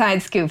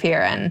inside scoop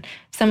here? And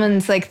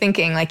someone's like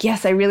thinking like,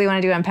 yes, I really want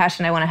to do it. I'm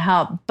passionate. I want to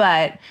help,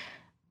 but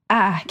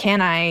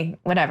can I,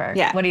 whatever.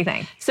 Yeah. What do you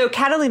think? So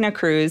Catalina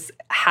Cruz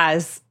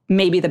has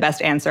maybe the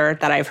best answer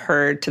that I've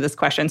heard to this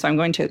question. So I'm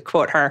going to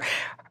quote her.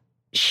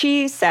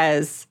 She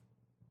says,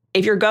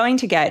 if you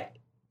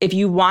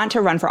want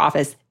to run for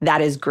office,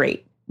 that is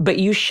great. But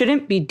you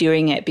shouldn't be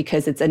doing it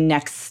because it's a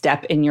next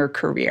step in your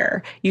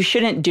career. You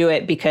shouldn't do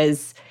it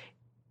because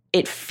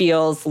it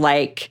feels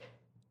like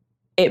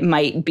it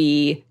might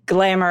be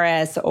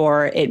glamorous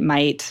or it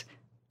might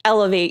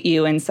elevate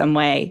you in some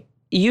way.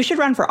 You should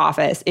run for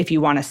office if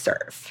you want to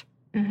serve.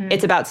 Mm-hmm.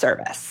 It's about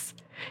service.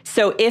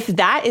 So if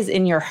that is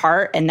in your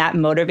heart and that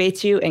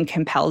motivates you and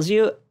compels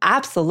you,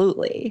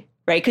 absolutely,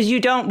 right? Because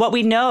what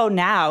we know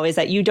now is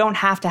that you don't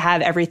have to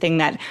have everything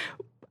that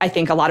I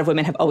think a lot of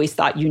women have always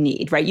thought you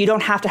need, right? You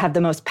don't have to have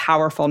the most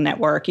powerful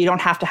network. You don't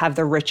have to have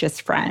the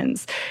richest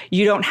friends.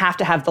 You don't have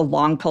to have the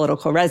long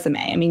political resume.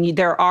 I mean,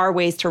 there are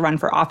ways to run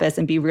for office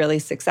and be really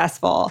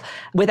successful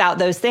without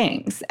those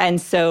things.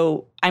 And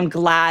so I'm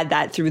glad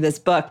that through this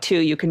book, too,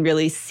 you can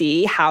really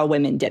see how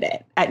women did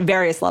it at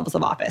various levels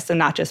of office. So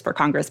not just for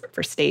Congress, but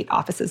for state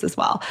offices as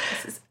well.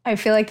 I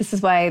feel like this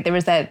is why there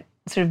was that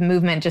sort of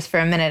movement just for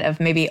a minute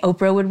of maybe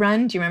Oprah would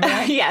run. Do you remember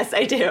that? Yes,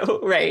 I do.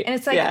 Right. And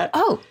it's like,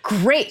 oh,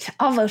 great.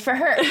 I'll vote for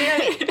her. You know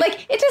what I mean?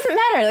 Like, it doesn't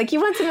matter. Like, you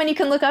want someone you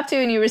can look up to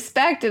and you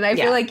respect. And I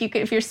feel like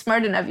if you're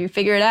smart enough, you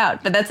figure it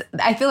out. But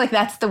I feel like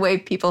that's the way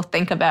people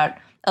think about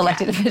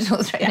elected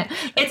officials right now.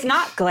 It's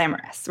not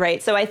glamorous,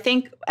 right? So I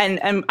think,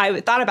 and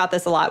I thought about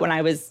this a lot when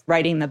I was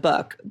writing the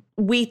book,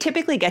 we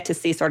typically get to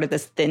see sort of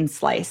this thin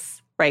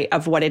slice, right,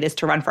 of what it is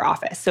to run for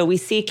office. So we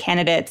see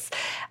candidates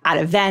at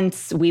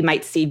events. We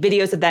might see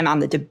videos of them on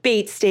the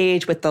debate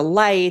stage with the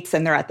lights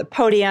and they're at the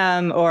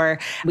podium, or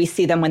we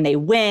see them when they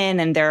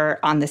win and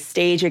they're on the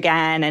stage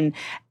again. And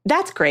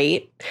that's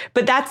great,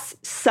 but that's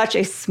such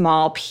a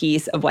small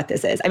piece of what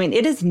this is. I mean,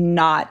 it is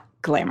not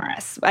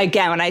glamorous.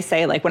 Again, when I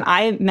say, like, when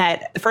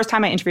the first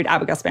time I interviewed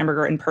Abigail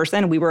Spanberger in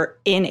person, we were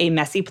in a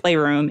messy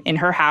playroom in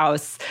her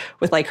house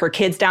with like her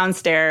kids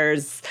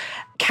downstairs.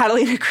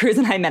 Catalina Cruz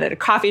and I met at a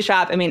coffee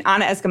shop. I mean,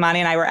 Ana Eskamani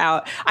and I were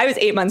out. I was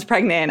 8 months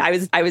pregnant.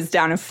 I was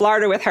down in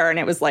Florida with her, and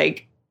it was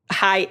like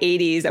high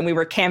 80s and we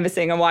were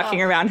canvassing and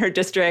walking around her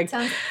district.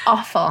 Sounds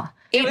awful.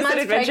 It was an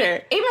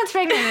adventure. 8 months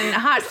pregnant in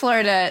hot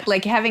Florida,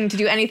 like having to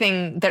do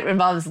anything that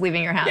involves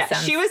leaving your house. Yeah,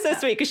 she was so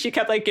sweet because she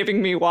kept like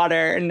giving me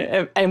water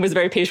and was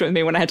very patient with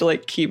me when I had to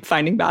like keep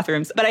finding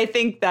bathrooms. But I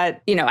think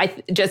that,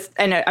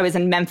 I was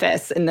in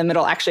Memphis in the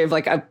middle actually of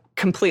like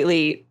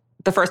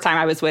the first time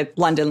I was with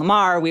London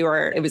Lamar,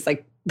 it was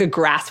like the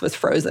grass was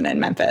frozen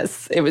in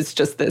Memphis. It was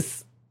just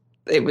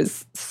it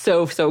was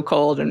so, so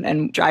cold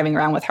and driving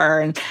around with her.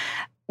 And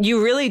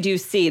you really do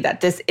see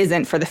that this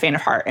isn't for the faint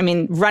of heart. I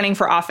mean, running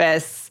for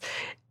office,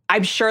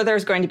 I'm sure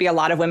there's going to be a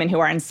lot of women who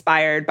are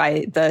inspired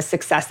by the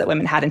success that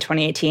women had in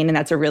 2018, and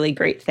that's a really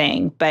great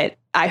thing. But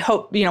I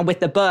hope, with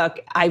the book,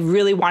 I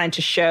really wanted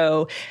to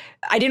show,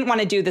 I didn't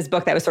want to do this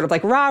book that was sort of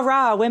like, rah,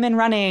 rah, women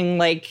running,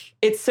 like,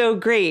 it's so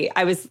great.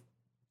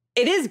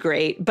 It is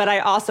great, but I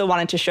also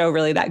wanted to show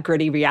really that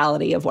gritty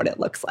reality of what it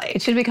looks like.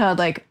 It should be called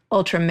like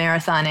ultra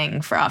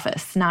marathoning for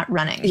office, not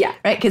running. Yeah.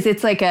 Right? Because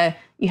it's like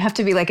you have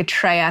to be like a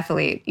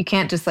triathlete. You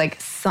can't just like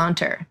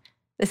saunter.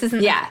 This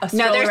isn't like a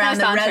stroll around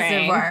the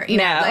reservoir.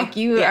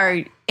 You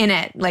are in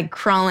it, like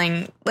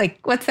crawling. Like,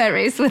 what's that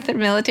race with the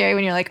military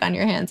when you're like on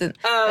your hands? And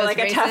like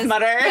races? A Tough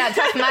Mudder? Yeah,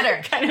 Tough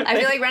Mudder. I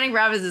feel like running for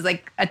office is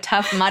like a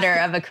Tough Mudder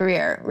of a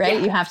career, right?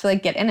 Yeah. You have to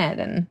like get in it.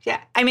 And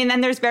yeah. I mean,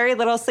 then there's very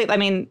little sleep. I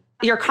mean,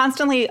 you're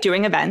constantly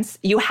doing events.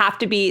 You have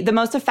to be, the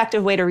most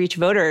effective way to reach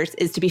voters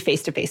is to be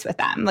face-to-face with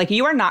them. Like,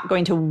 you are not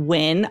going to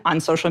win on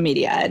social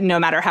media, no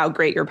matter how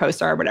great your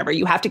posts are or whatever.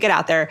 You have to get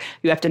out there.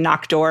 You have to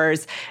knock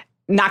doors.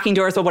 Knocking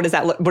doors, well, what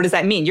does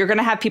that mean? You're going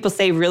to have people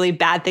say really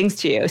bad things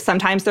to you.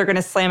 Sometimes they're going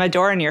to slam a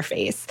door in your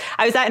face.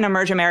 I was at an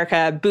Emerge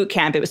America boot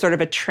camp. It was sort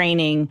of a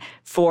training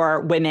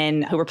for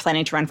women who were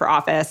planning to run for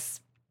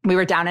office. We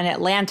were down in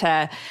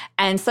Atlanta,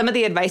 and some of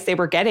the advice they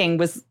were getting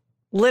was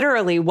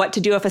literally what to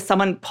do if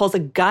someone pulls a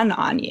gun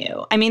on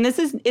you. I mean,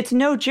 it's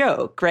no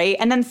joke, right?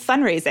 And then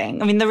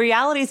fundraising. I mean, the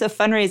realities of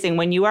fundraising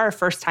when you are a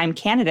first-time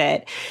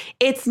candidate,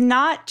 it's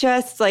not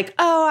just like,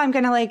 oh, I'm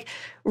going to like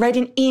write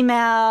an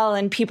email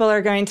and people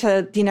are going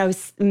to,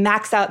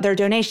 max out their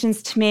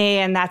donations to me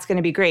and that's going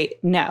to be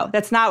great. No,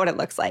 that's not what it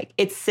looks like.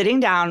 It's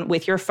sitting down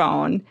with your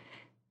phone,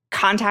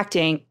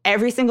 contacting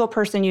every single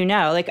person you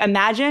know. Like,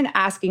 imagine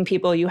asking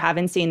people you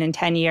haven't seen in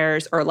 10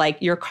 years or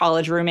like your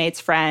college roommate's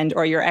friend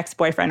or your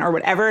ex-boyfriend or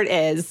whatever it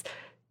is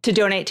to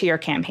donate to your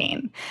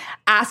campaign.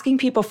 Asking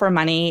people for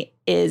money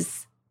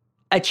is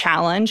a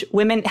challenge.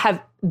 Women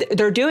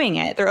they're doing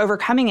it, they're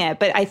overcoming it.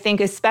 But I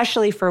think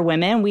especially for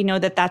women, we know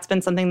that that's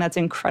been something that's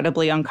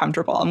incredibly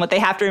uncomfortable. And what they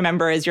have to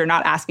remember is you're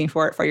not asking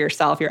for it for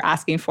yourself, you're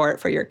asking for it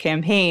for your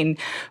campaign.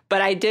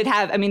 But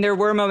there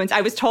were moments,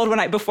 I was told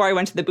before I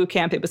went to the boot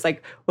camp, it was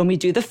like, when we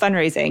do the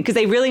fundraising, because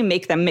they really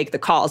make them make the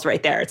calls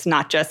right there. It's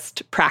not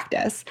just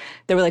practice.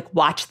 They were like,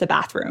 watch the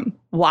bathroom,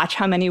 watch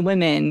how many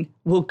women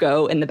will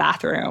go in the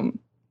bathroom,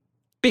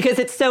 because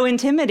it's so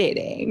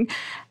intimidating.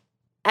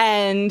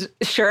 And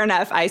sure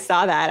enough, I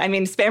saw that. I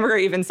mean,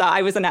 Spanberger even saw,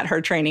 I wasn't at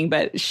her training,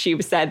 but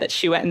she said that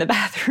she went in the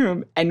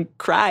bathroom and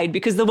cried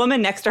because the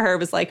woman next to her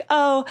was like,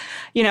 oh,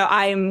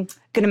 I'm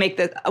going to make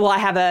I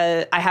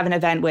have an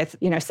event with,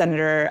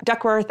 Senator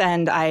Duckworth,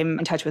 and I'm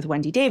in touch with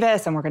Wendy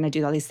Davis, and we're going to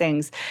do all these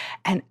things.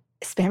 And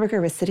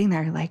Spanberger was sitting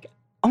there like,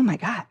 oh my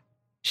God,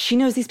 she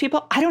knows these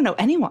people. I don't know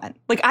anyone.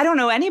 Like, I don't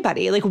know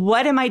anybody. Like,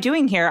 what am I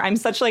doing here? I'm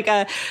such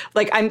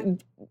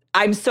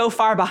I'm so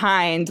far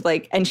behind,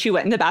 and she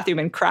went in the bathroom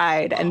and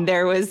cried. And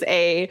there was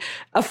a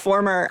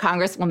former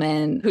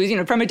congresswoman who's,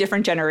 from a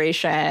different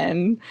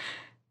generation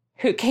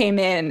who came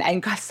in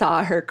and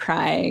saw her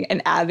crying.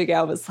 And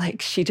Abigail was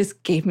like, she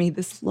just gave me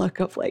this look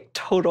of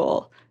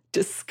total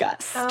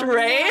disgust,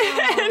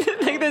 right?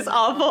 No. And this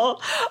awful,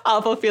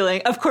 awful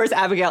feeling. Of course,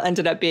 Abigail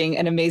ended up being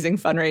an amazing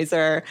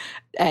fundraiser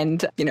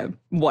and,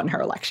 won her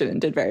election and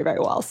did very, very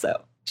well.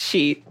 So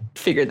she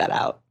figured that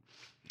out.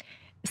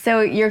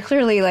 So you're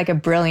clearly like a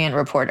brilliant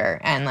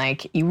reporter,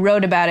 and you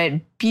wrote about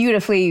it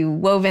beautifully, you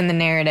wove in the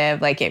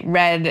narrative, it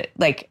read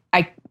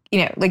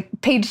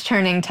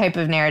page-turning type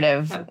of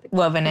narrative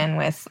woven in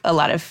with a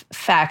lot of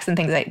facts and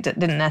things I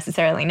didn't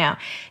necessarily know.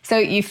 So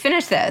you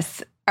finished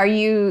this. Are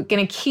you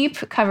going to keep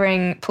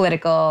covering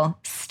political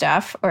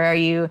stuff, or are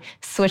you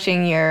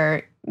switching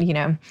your,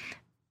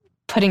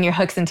 putting your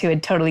hooks into a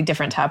totally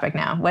different topic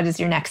now? What is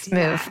your next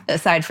move,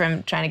 aside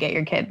from trying to get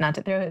your kid not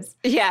to throw his...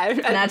 Yeah.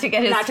 Not to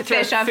get his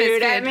fish off his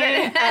food at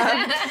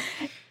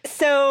me.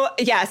 So,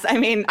 yes,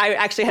 I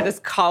actually had this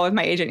call with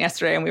my agent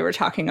yesterday, and we were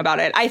talking about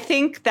it. I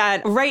think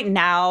that right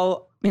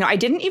now, we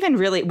didn't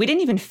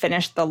even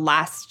finish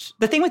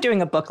the thing with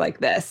doing a book like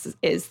this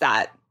is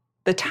that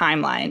the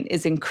timeline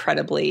is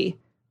incredibly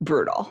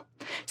brutal.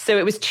 So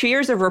it was 2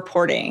 years of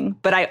reporting,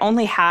 but I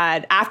only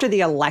had, after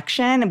the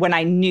election, when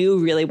I knew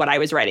really what I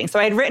was writing.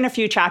 So I had written a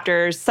few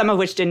chapters, some of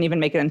which didn't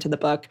even make it into the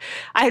book.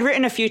 I had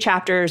written a few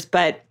chapters,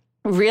 but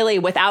really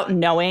without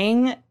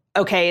knowing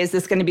okay, is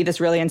this going to be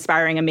this really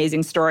inspiring,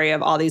 amazing story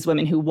of all these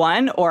women who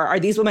won? Or are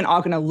these women all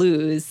going to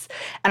lose?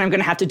 And I'm going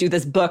to have to do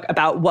this book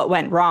about what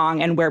went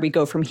wrong and where we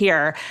go from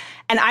here.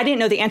 And I didn't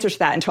know the answers to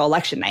that until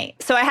election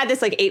night. So I had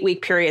this like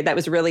 8-week period that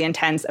was really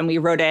intense, and we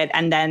wrote it,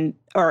 and then,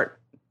 or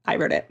I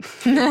wrote it.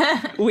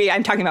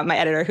 I'm talking about my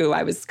editor, who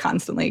I was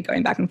constantly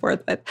going back and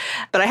forth with.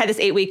 But I had this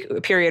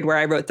 8-week period where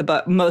I wrote the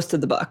book, most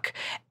of the book.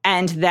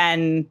 And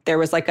then there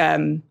was like,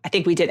 I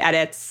think we did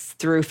edits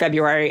through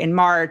February and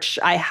March.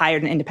 I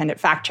hired an independent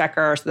fact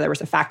checker, so there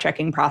was a fact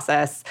checking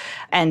process.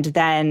 And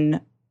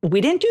then we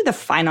didn't do the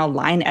final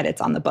line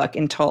edits on the book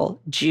until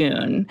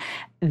June.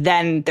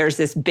 Then there's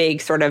this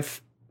big sort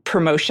of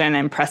promotion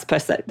and press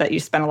push that you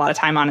spent a lot of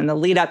time on in the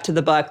lead up to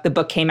the book. The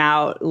book came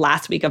out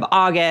last week of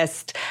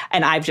August,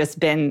 and I've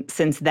just been,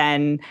 since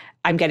then,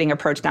 I'm getting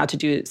approached now to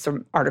do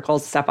some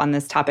articles, stuff on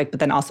this topic, but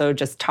then also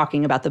just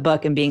talking about the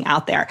book and being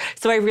out there.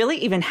 So I really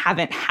even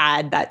haven't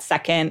had that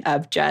second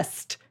of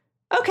just,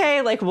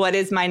 okay, like what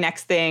is my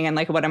next thing and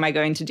like what am I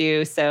going to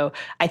do? So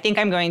I think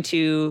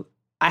I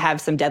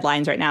have some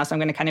deadlines right now, so I'm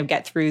going to kind of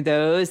get through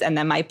those. And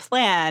then my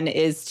plan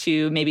is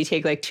to maybe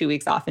take like 2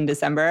 weeks off in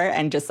December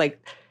and just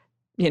like,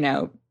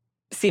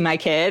 see my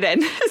kid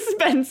and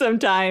spend some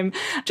time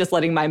just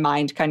letting my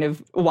mind kind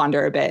of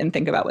wander a bit and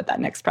think about what that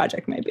next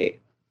project might be.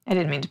 I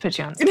didn't mean to put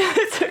you on.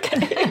 It's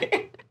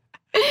okay.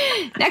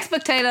 Next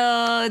book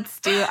title,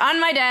 it's due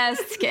on my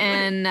desk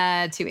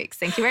in 2 weeks.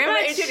 Thank you very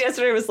much. My agent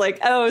yesterday was like,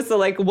 oh, so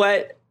like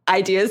what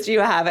ideas do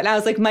you have? And I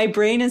was like, my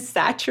brain is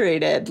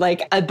saturated.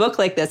 Like a book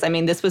like this, I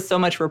mean, this was so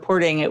much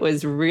reporting. It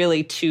was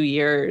really 2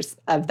 years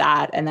of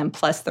that. And then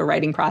plus the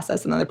writing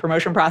process and then the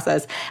promotion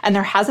process. And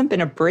there hasn't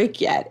been a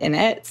break yet in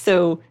it.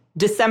 So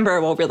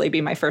December will really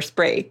be my first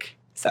break.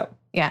 So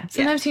yeah,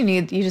 sometimes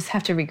you just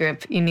have to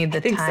regroup. You need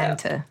the time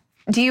to.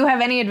 Do you have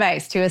any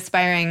advice to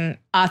aspiring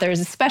authors,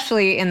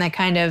 especially in the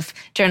kind of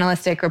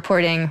journalistic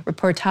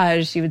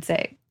reportage, you would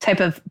say, type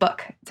of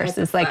book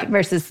versus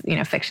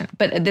fiction,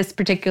 but this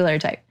particular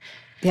type?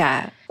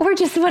 Yeah. Or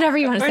just whatever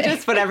you want to say. Or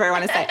just whatever I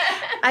want to say.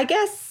 I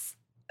guess,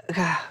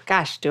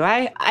 gosh, do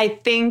I? I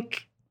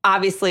think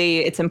obviously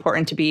it's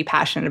important to be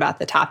passionate about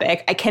the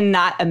topic. I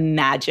cannot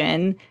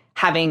imagine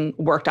having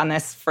worked on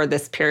this for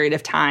this period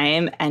of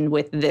time and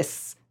with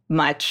this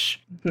much.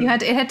 It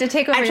had to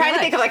take over. I'm trying to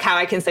think of like how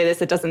I can say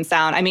this. It doesn't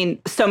sound, I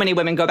mean, so many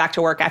women go back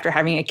to work after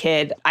having a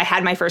kid. I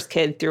had my first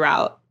kid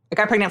throughout. I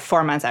got pregnant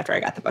 4 months after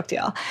I got the book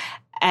deal.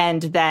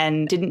 And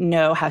then didn't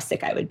know how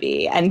sick I would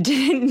be and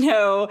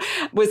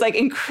was like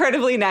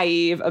incredibly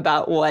naive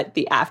about what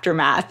the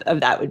aftermath of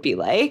that would be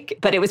like.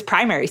 But it was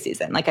primary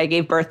season. Like I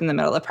gave birth in the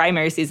middle of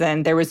primary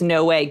season. There was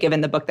no way,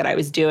 given the book that I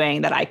was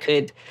doing, that I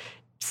could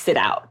sit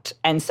out.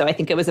 And so I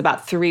think it was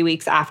about 3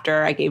 weeks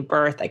after I gave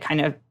birth, I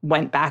kind of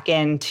went back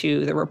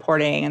into the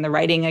reporting and the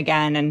writing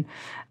again. And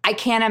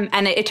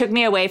and it took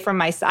me away from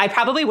I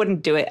probably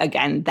wouldn't do it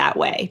again that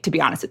way, to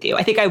be honest with you.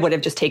 I think I would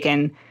have just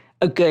taken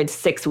a good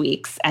 6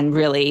 weeks and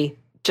really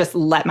just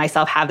let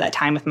myself have that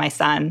time with my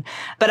son.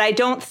 But I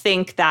don't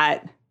think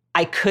that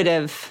I could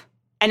have,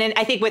 and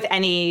I think with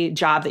any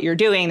job that you're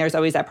doing, there's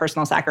always that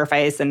personal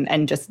sacrifice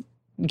and just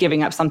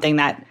giving up something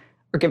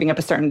or giving up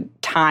a certain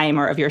time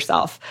or of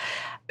yourself.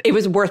 It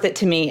was worth it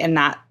to me in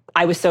that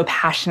I was so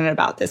passionate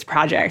about this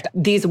project.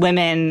 These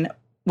women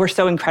were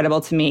so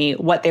incredible to me.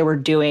 What they were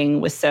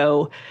doing was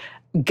so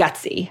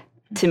gutsy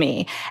to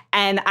me.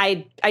 And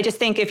I just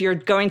think if you're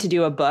going to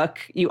do a book,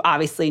 you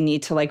obviously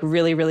need to like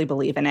really, really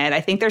believe in it.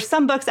 I think there's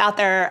some books out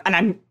there, and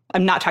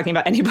I'm not talking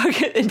about any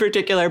book in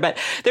particular, but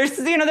there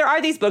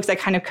are these books that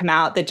kind of come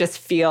out that just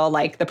feel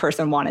like the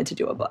person wanted to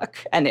do a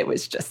book. And it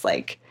was just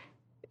like,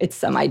 it's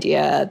some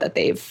idea that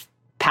they've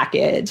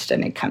packaged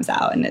and it comes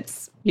out and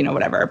it's,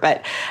 whatever.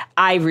 But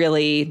I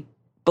really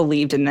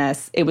believed in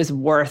this. It was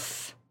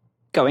worth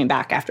going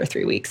back after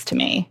 3 weeks to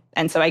me.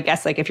 And so I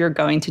guess like if you're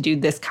going to do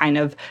this kind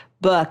of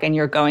book and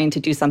you're going to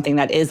do something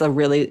that is a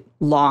really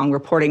long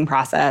reporting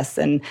process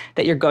and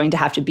that you're going to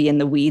have to be in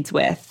the weeds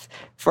with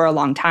for a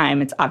long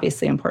time, it's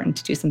obviously important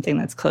to do something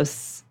that's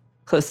close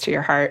to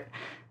your heart.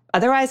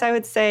 Otherwise, I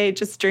would say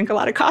just drink a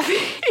lot of coffee.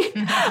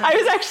 I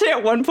was actually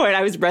at one point,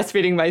 I was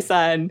breastfeeding my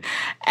son,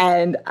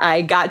 and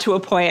I got to a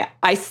point,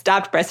 I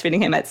stopped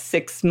breastfeeding him at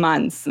 6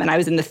 months, and I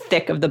was in the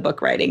thick of the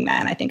book writing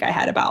then. I think I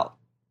had about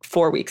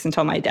 4 weeks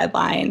until my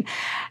deadline.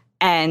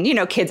 And,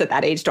 kids at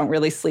that age don't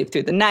really sleep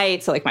through the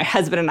night. So like my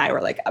husband and I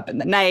were like up in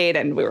the night,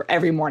 and we were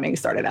every morning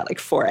started at like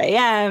 4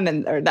 a.m.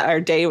 and our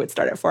day would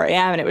start at 4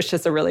 a.m. And it was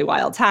just a really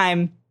wild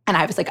time. And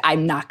I was like,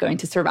 I'm not going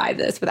to survive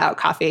this without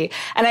coffee.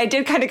 And I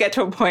did kind of get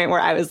to a point where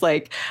I was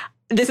like,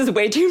 this is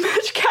way too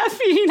much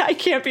caffeine. I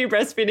can't be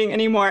breastfeeding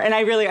anymore. And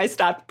I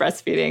stopped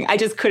breastfeeding. I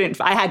just couldn't.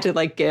 I had to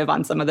like give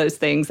on some of those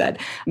things that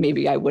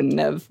maybe I wouldn't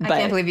have. But I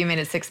can't believe you made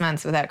it 6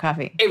 months without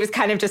coffee. It was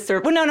kind of just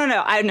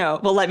no. I know.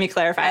 Well, let me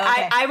clarify. Oh,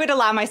 okay. I would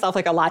allow myself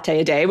like a latte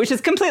a day, which is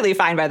completely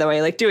fine, by the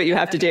way. Like do what you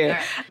have to do.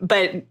 Right.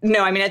 But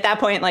no, I mean, at that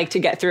point, like to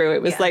get through,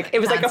 it was like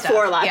a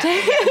 4 latte.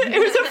 Yeah. It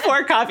was a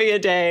 4 coffee a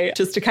day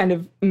just to kind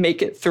of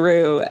make it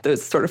through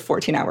those sort of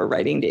 14-hour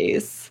writing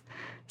days.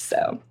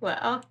 So,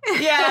 wow.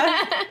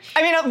 Yeah.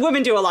 I mean,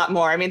 women do a lot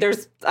more. I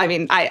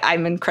mean,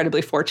 I'm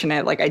incredibly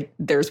fortunate. Like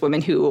there's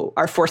women who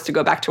are forced to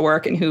go back to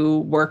work and who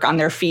work on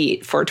their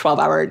feet for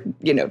 12-hour,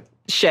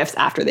 shifts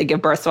after they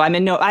give birth. So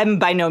I'm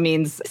by no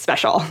means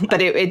special, but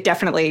it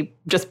definitely,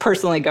 just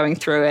personally going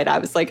through it, I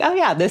was like, oh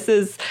yeah, this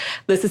is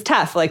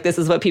tough. Like this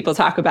is what people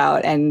talk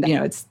about. And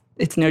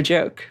it's no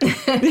joke.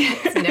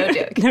 It's no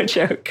joke. No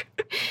joke.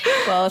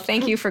 Well,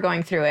 thank you for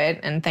going through it.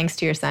 And thanks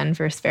to your son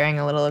for sparing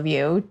a little of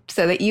you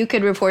so that you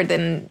could report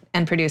and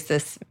produce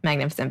this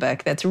magnificent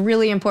book that's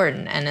really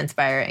important and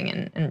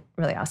inspiring and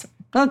really awesome.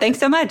 Oh, thanks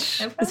so much.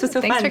 No, this was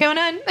so fun. Thanks for coming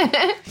on.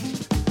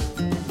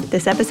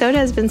 This episode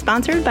has been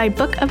sponsored by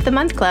Book of the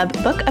Month Club.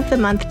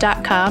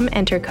 bookofthemonth.com.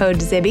 Enter code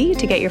ZIBBY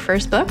to get your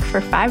first book for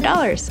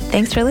 $5.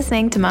 Thanks for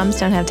listening to Moms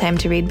Don't Have Time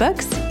to Read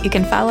Books. You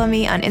can follow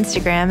me on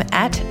Instagram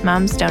at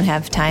Moms Don't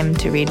Have Time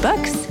to Read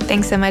Books.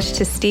 Thanks so much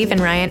to Steve and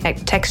Ryan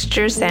at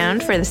Texture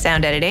Sound for the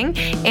sound editing.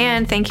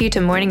 And thank you to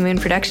Morning Moon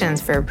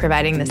Productions for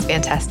providing this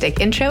fantastic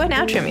intro and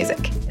outro music.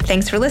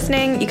 Thanks for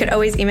listening. You could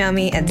always email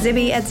me at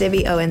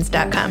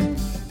zibby@zibbyowens.com.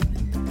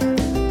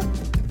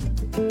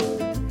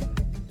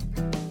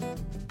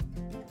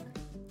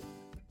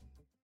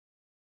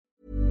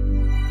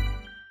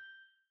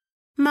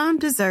 Mom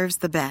deserves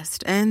the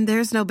best, and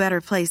there's no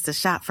better place to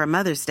shop for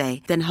Mother's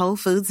Day than Whole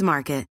Foods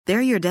Market.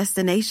 They're your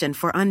destination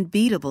for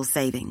unbeatable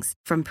savings,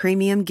 from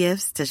premium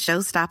gifts to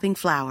show-stopping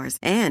flowers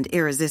and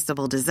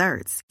irresistible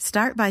desserts.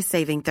 Start by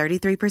saving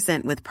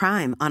 33% with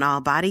Prime on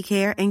all body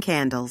care and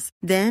candles.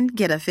 Then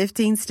get a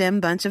 15-stem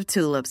bunch of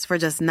tulips for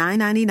just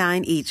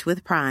 $9.99 each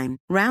with Prime.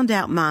 Round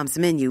out Mom's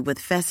menu with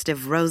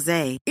festive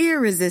rosé,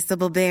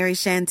 irresistible berry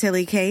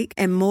chantilly cake,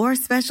 and more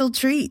special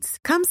treats.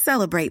 Come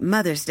celebrate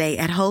Mother's Day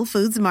at Whole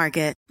Foods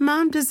Market.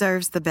 Mom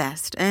deserves the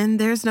best, and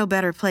there's no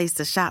better place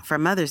to shop for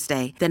Mother's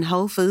Day than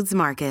Whole Foods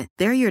Market.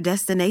 They're your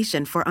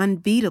destination for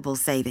unbeatable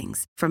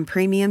savings, from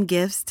premium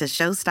gifts to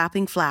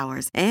show-stopping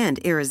flowers and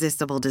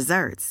irresistible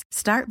desserts.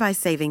 Start by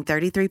saving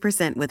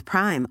 33% with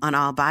Prime on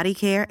all body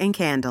care and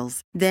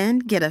candles. Then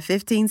get a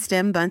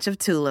 15-stem bunch of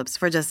tulips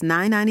for just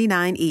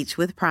 $9.99 each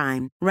with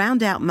Prime.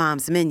 Round out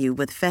Mom's menu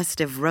with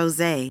festive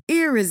rosé,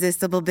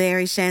 irresistible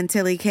berry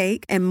chantilly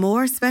cake, and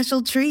more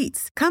special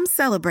treats. Come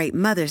celebrate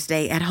Mother's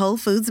Day at Whole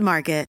Foods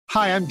Market.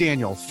 Hi, I'm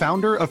Daniel,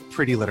 founder of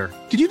Pretty Litter.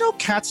 Did you know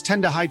cats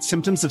tend to hide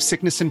symptoms of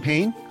sickness and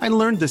pain? I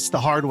learned this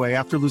the hard way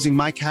after losing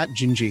my cat,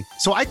 Gingy.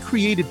 So I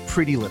created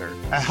Pretty Litter,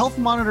 a health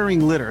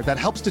monitoring litter that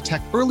helps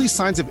detect early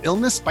signs of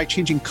illness by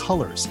changing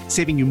colors,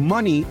 saving you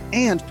money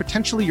and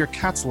potentially your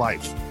cat's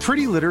life.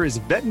 Pretty Litter is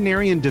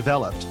veterinarian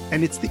developed,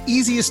 and it's the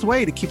easiest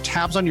way to keep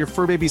tabs on your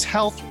fur baby's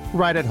health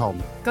right at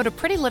home. Go to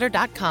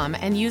prettylitter.com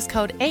and use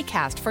code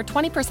ACAST for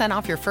 20%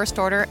 off your first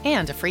order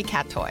and a free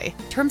cat toy.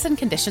 Terms and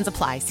conditions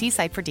apply. See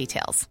site for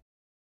details.